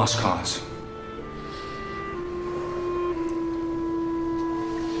not a lost cause.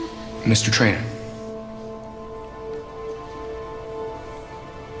 Mr. Traynor.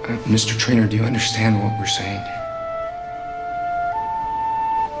 Mr. Traynor, do you understand what we're saying?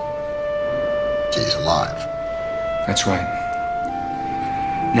 She's alive. That's right.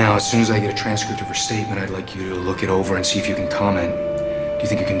 Now, as soon as I get a transcript of her statement, I'd like you to look it over and see if you can comment. Do you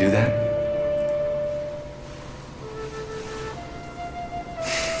think you can do that?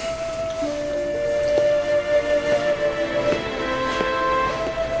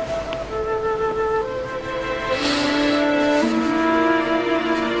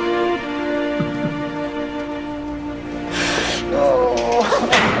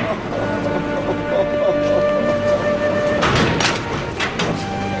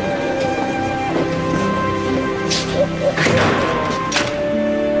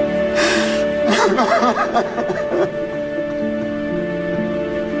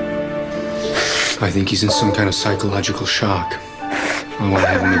 I think he's in some kind of psychological shock. I want to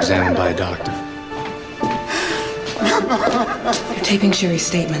have him examined by a doctor. You're taping Sherry's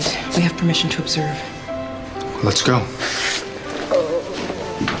statement. We have permission to observe. Let's go.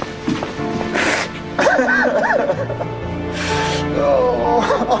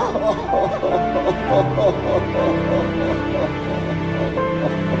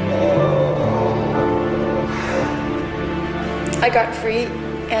 I got free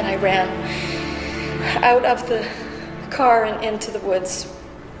and I ran out of the car and into the woods.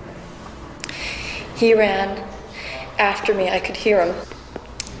 He ran after me. I could hear him.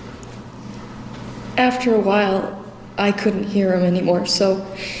 After a while, I couldn't hear him anymore, so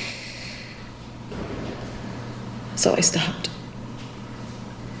I stopped.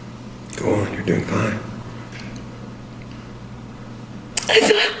 Go on, you're doing fine. I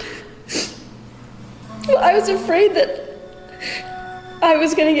thought I was afraid that I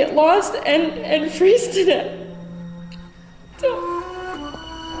was going to get lost and freeze to death.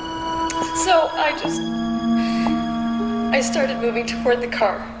 So I started moving toward the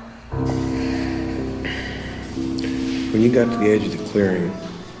car. When you got to the edge of the clearing,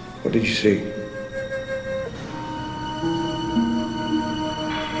 what did you see?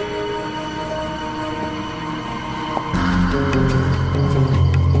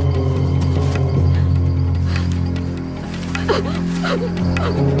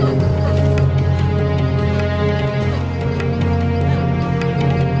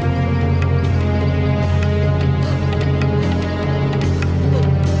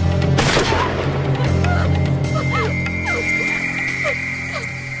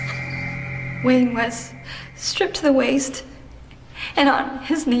 Wayne was stripped to the waist and on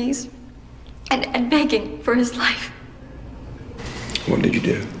his knees and begging for his life. What did you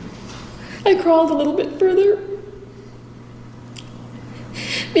do? I crawled a little bit further,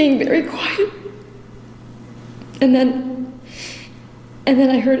 being very quiet. And then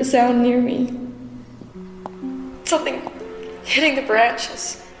I heard a sound near me. Something hitting the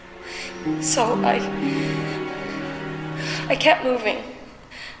branches. So I kept moving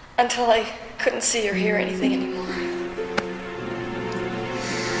until I couldn't see or hear anything anymore.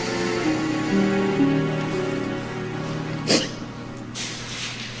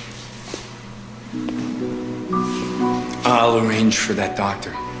 I'll arrange for that doctor.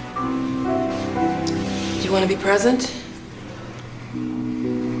 Do you want to be present?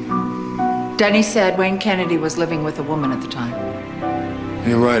 Denny said Wayne Kennedy was living with a woman at the time.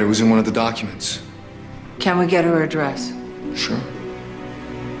 You're right, it was in one of the documents. Can we get her address? Sure.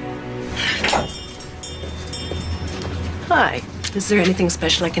 Hi. Is there anything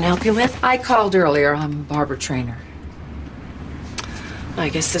special I can help you with? I called earlier. I'm Barbara Traynor. I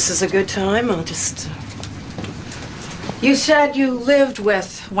guess this is a good time. I'll just... You said you lived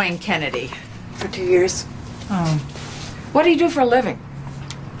with Wayne Kennedy. For 2 years. Oh. What do you do for a living?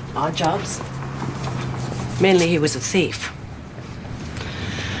 Odd jobs. Mainly he was a thief.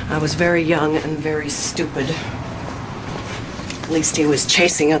 I was very young and very stupid. At least he was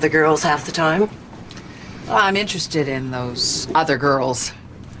chasing other girls half the time. Well, I'm interested in those other girls.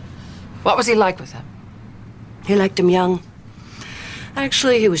 What was he like with them? He liked them young.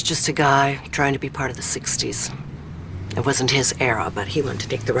 Actually, he was just a guy trying to be part of the 60s. It wasn't his era, but he wanted to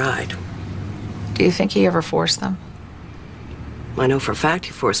take the ride. Do you think he ever forced them? I know for a fact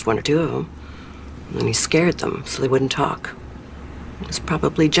he forced 1 or 2 of them. And then he scared them so they wouldn't talk. It was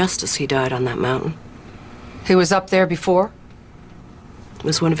probably justice he died on that mountain. He was up there before? It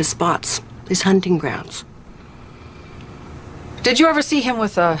was one of his spots, his hunting grounds. Did you ever see him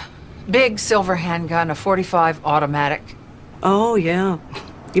with a big silver handgun, a .45 automatic? Oh, yeah.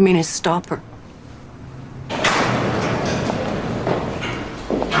 You mean his stopper?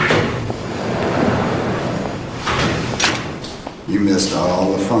 You missed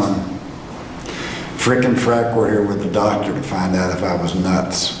all the fun. Frick and Frack were here with the doctor to find out if I was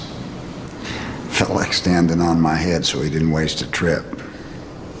nuts. Felt like standing on my head so he didn't waste a trip.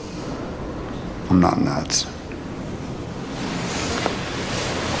 I'm not nuts.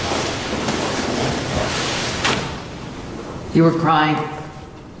 You were crying.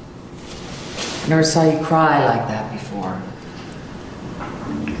 Never saw you cry like that before.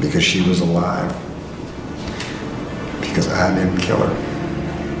 Because she was alive. Because I didn't kill her.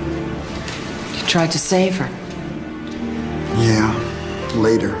 You tried to save her. Yeah,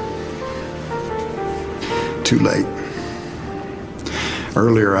 later. Too late.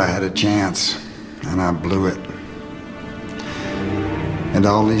 Earlier I had a chance, and I blew it. And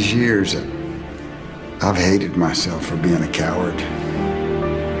all these years, I've hated myself for being a coward.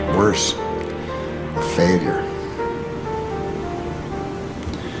 Worse, a failure.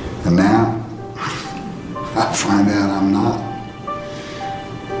 And now, I find out I'm not.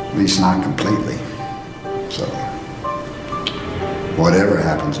 At least not completely. So, whatever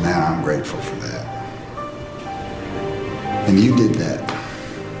happens now, I'm grateful for that. And you did that.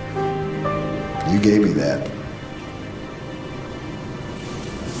 You gave me that.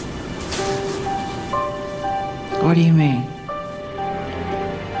 What do you mean?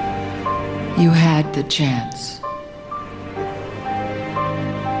 You had the chance.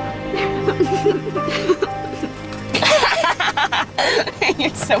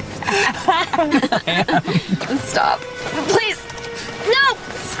 You're so bad. Stop. Please. No!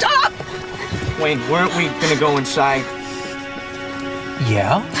 Stop! Wayne, weren't we gonna go inside?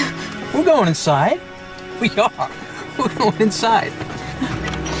 Yeah? We're going inside. We are. We're going inside.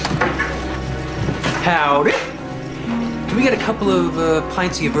 Howdy. Can we get a couple of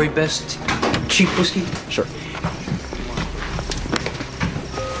pints of your very best cheap whiskey? Sure.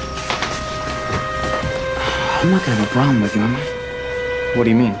 I'm not gonna have a problem with you, am I? What do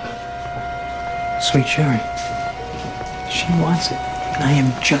you mean? Sweet Sherry. She wants it, and I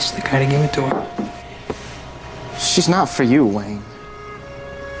am just the guy to give it to her. She's not for you, Wayne.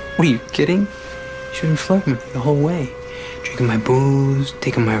 What, are you kidding? She's been flirting with me the whole way. Drinking my booze,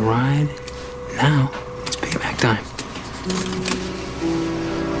 taking my ride. Now, it's payback time.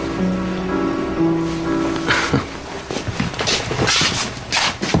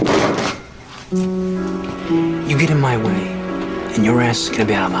 You get in my way, and your ass is gonna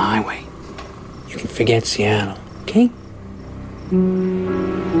be out on the highway. You can forget Seattle, okay?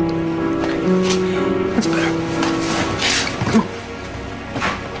 That's better. Come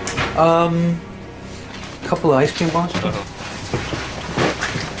on. Couple of ice cream bars.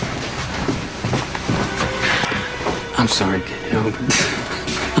 I'm sorry, kid, but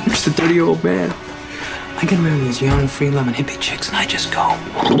I'm just a dirty old man. I get around these young, free-loving hippie chicks, and I just go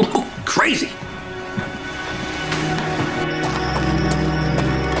crazy.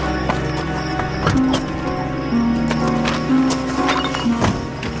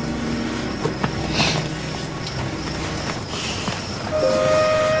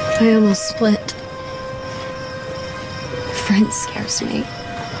 I almost split. A friend scares me.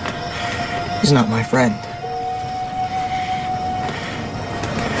 He's not my friend.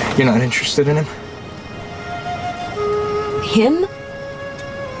 You're not interested in him? Him?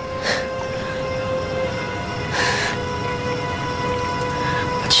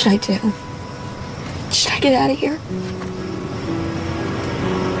 What should I do? Should I get out of here?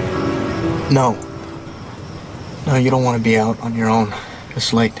 No. No, you don't want to be out on your own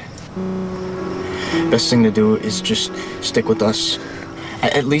this late. Best thing to do is just stick with us.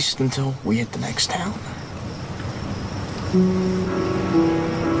 At least until we hit the next town.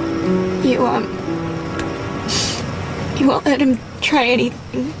 You won't let him try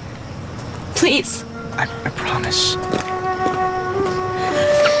anything. Please. I promise.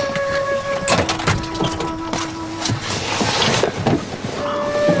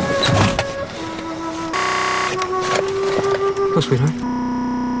 Oh, sweetheart.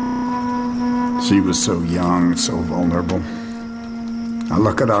 She was so young, so vulnerable. I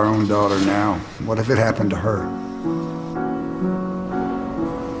look at our own daughter now. What if it happened to her?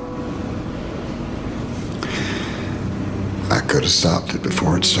 I could have stopped it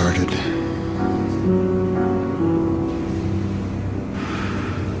before it started.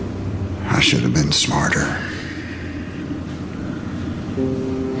 I should have been smarter.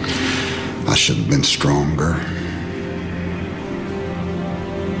 I should have been stronger.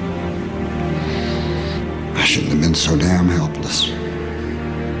 I shouldn't have been so damn helpless.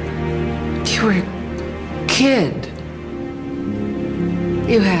 You were a kid.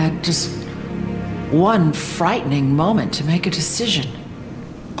 You had just one frightening moment to make a decision.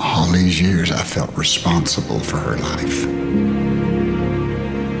 All these years I felt responsible for her life.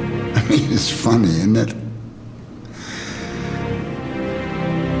 I mean, it's funny, isn't it?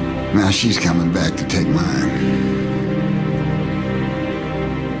 Now she's coming back to take mine.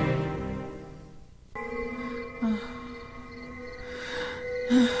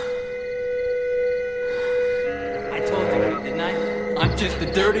 I told you, didn't I? I'm just a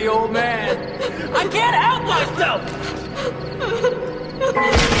dirty old man. I can't help myself.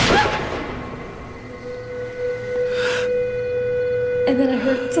 And then I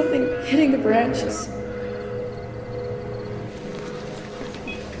heard something hitting the branches.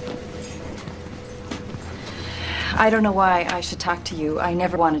 I don't know why I should talk to you. I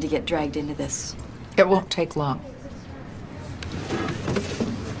never wanted to get dragged into this. It won't take long.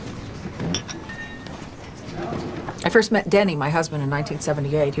 I first met Denny, my husband, in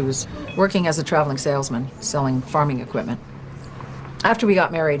 1978. He was working as a traveling salesman, selling farming equipment. After we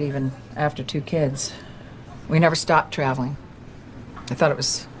got married, even after 2 kids, we never stopped traveling. I thought it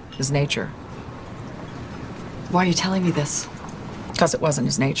was his nature. Why are you telling me this? Because it wasn't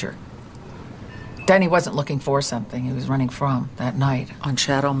his nature. Denny wasn't looking for something. He was running from that night on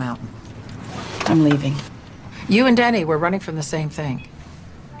Shadow Mountain. I'm leaving. You and Denny were running from the same thing.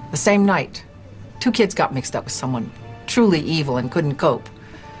 The same night. 2 kids got mixed up with someone truly evil and couldn't cope.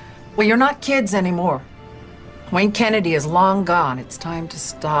 Well, you're not kids anymore. Wayne Kennedy is long gone. It's time to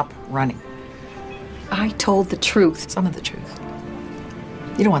stop running. I told the truth. Some of the truth.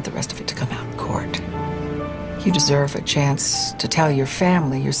 You don't want the rest of it to come out in court. You deserve a chance to tell your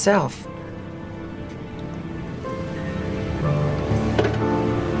family yourself.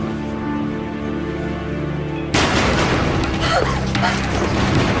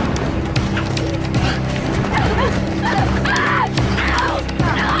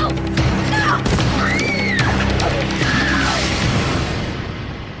 No!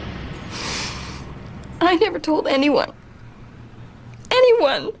 never told anyone.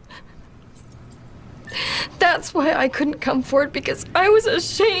 Anyone! That's why I couldn't come forward, because I was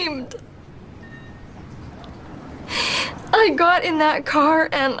ashamed. I got in that car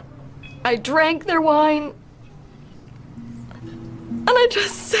and I drank their wine. And I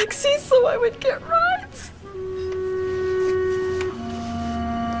dressed sexy so I would get rides.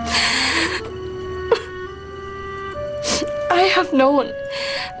 I have no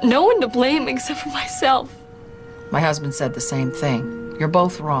one to blame except for myself. My husband said the same thing. You're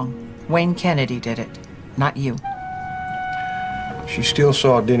both wrong. Wayne Kennedy did it, not you. She still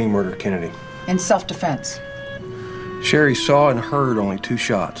saw Denny murder Kennedy. In self-defense. Sherry saw and heard only 2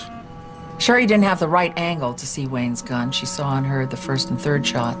 shots. Sherry didn't have the right angle to see Wayne's gun. She saw and heard the first and third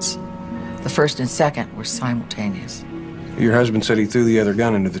shots. The first and second were simultaneous. Your husband said he threw the other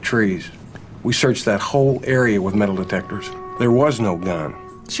gun into the trees. We searched that whole area with metal detectors. There was no gun.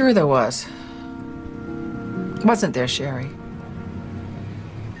 Sure there was. Wasn't there, Sherry?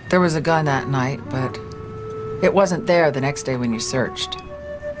 There was a gun that night, but it wasn't there the next day when you searched.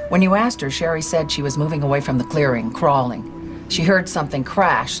 When you asked her, Sherry said she was moving away from the clearing, crawling. She heard something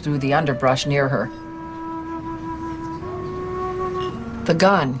crash through the underbrush near her. The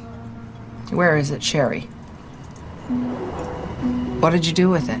gun. Where is it, Sherry? What did you do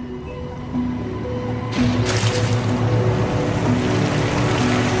with it?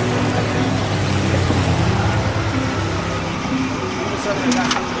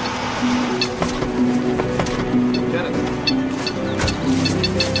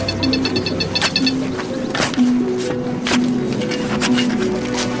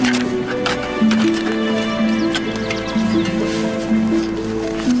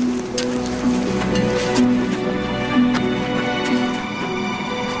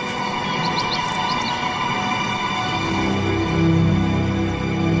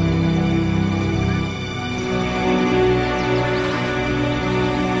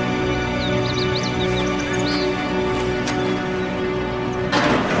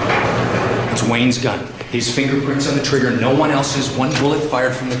 Wayne's gun. His fingerprints on the trigger, no one else's, 1 bullet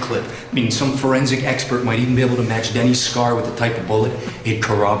fired from the clip. Meaning some forensic expert might even be able to match Denny's scar with the type of bullet. It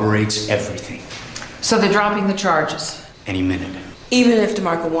corroborates everything. So they're dropping the charges? Any minute. Even if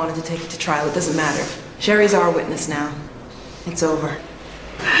DeMarco wanted to take it to trial, it doesn't matter. Sherry's our witness now. It's over.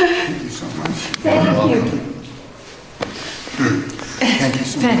 Thank you so much. Thank you. Thank you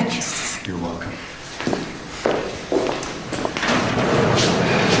so Thanks. much. You're welcome.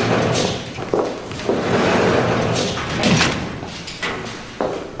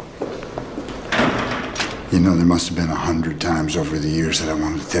 You know, there must have been 100 times over the years that I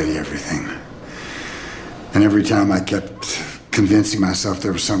wanted to tell you everything. And every time I kept convincing myself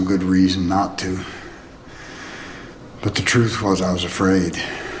there was some good reason not to. But the truth was I was afraid.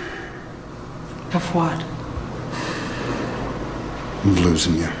 Of what? Of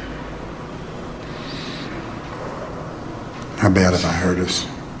losing you. How bad have I hurt us?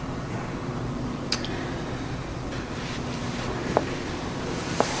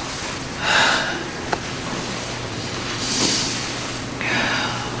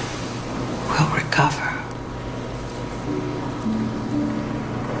 We'll recover.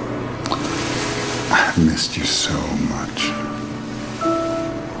 I missed you so much.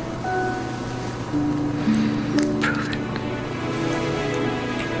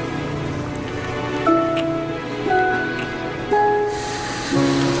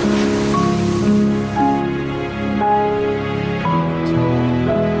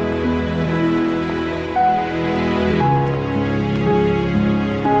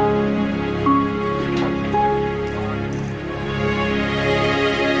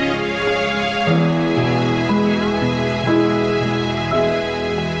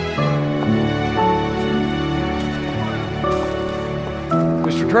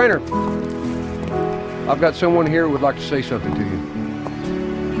 Mr. Trainer, I've got someone here who would like to say something to you.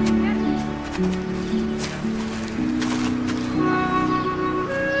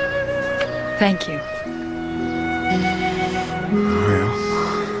 Thank you. Well,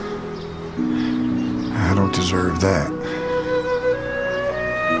 I don't deserve that.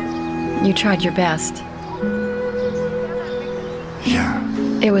 You tried your best. Yeah.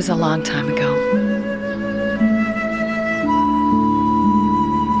 It was a long time ago.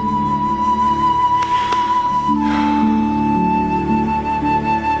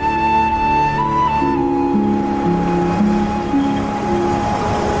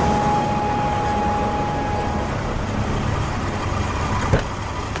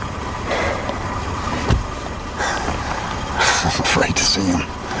 I'm afraid to see him.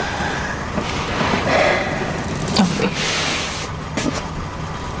 Don't be.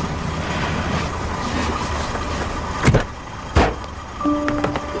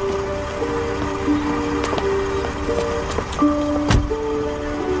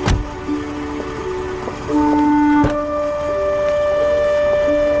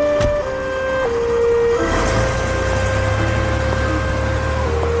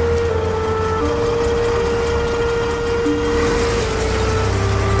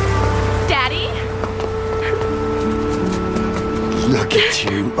 Look at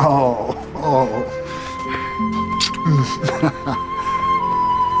you. Oh.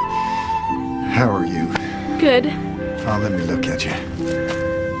 How are you? Good. Oh, let me look at you.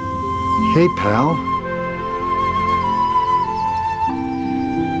 Hey, pal.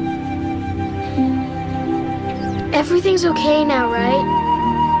 Everything's okay now, right?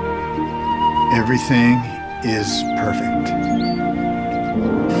 Everything is perfect.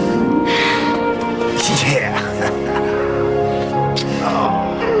 Yeah.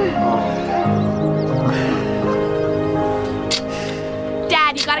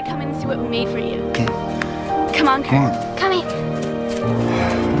 Dad, you gotta come in and see what we made for you. Come on, Kurt. Come here.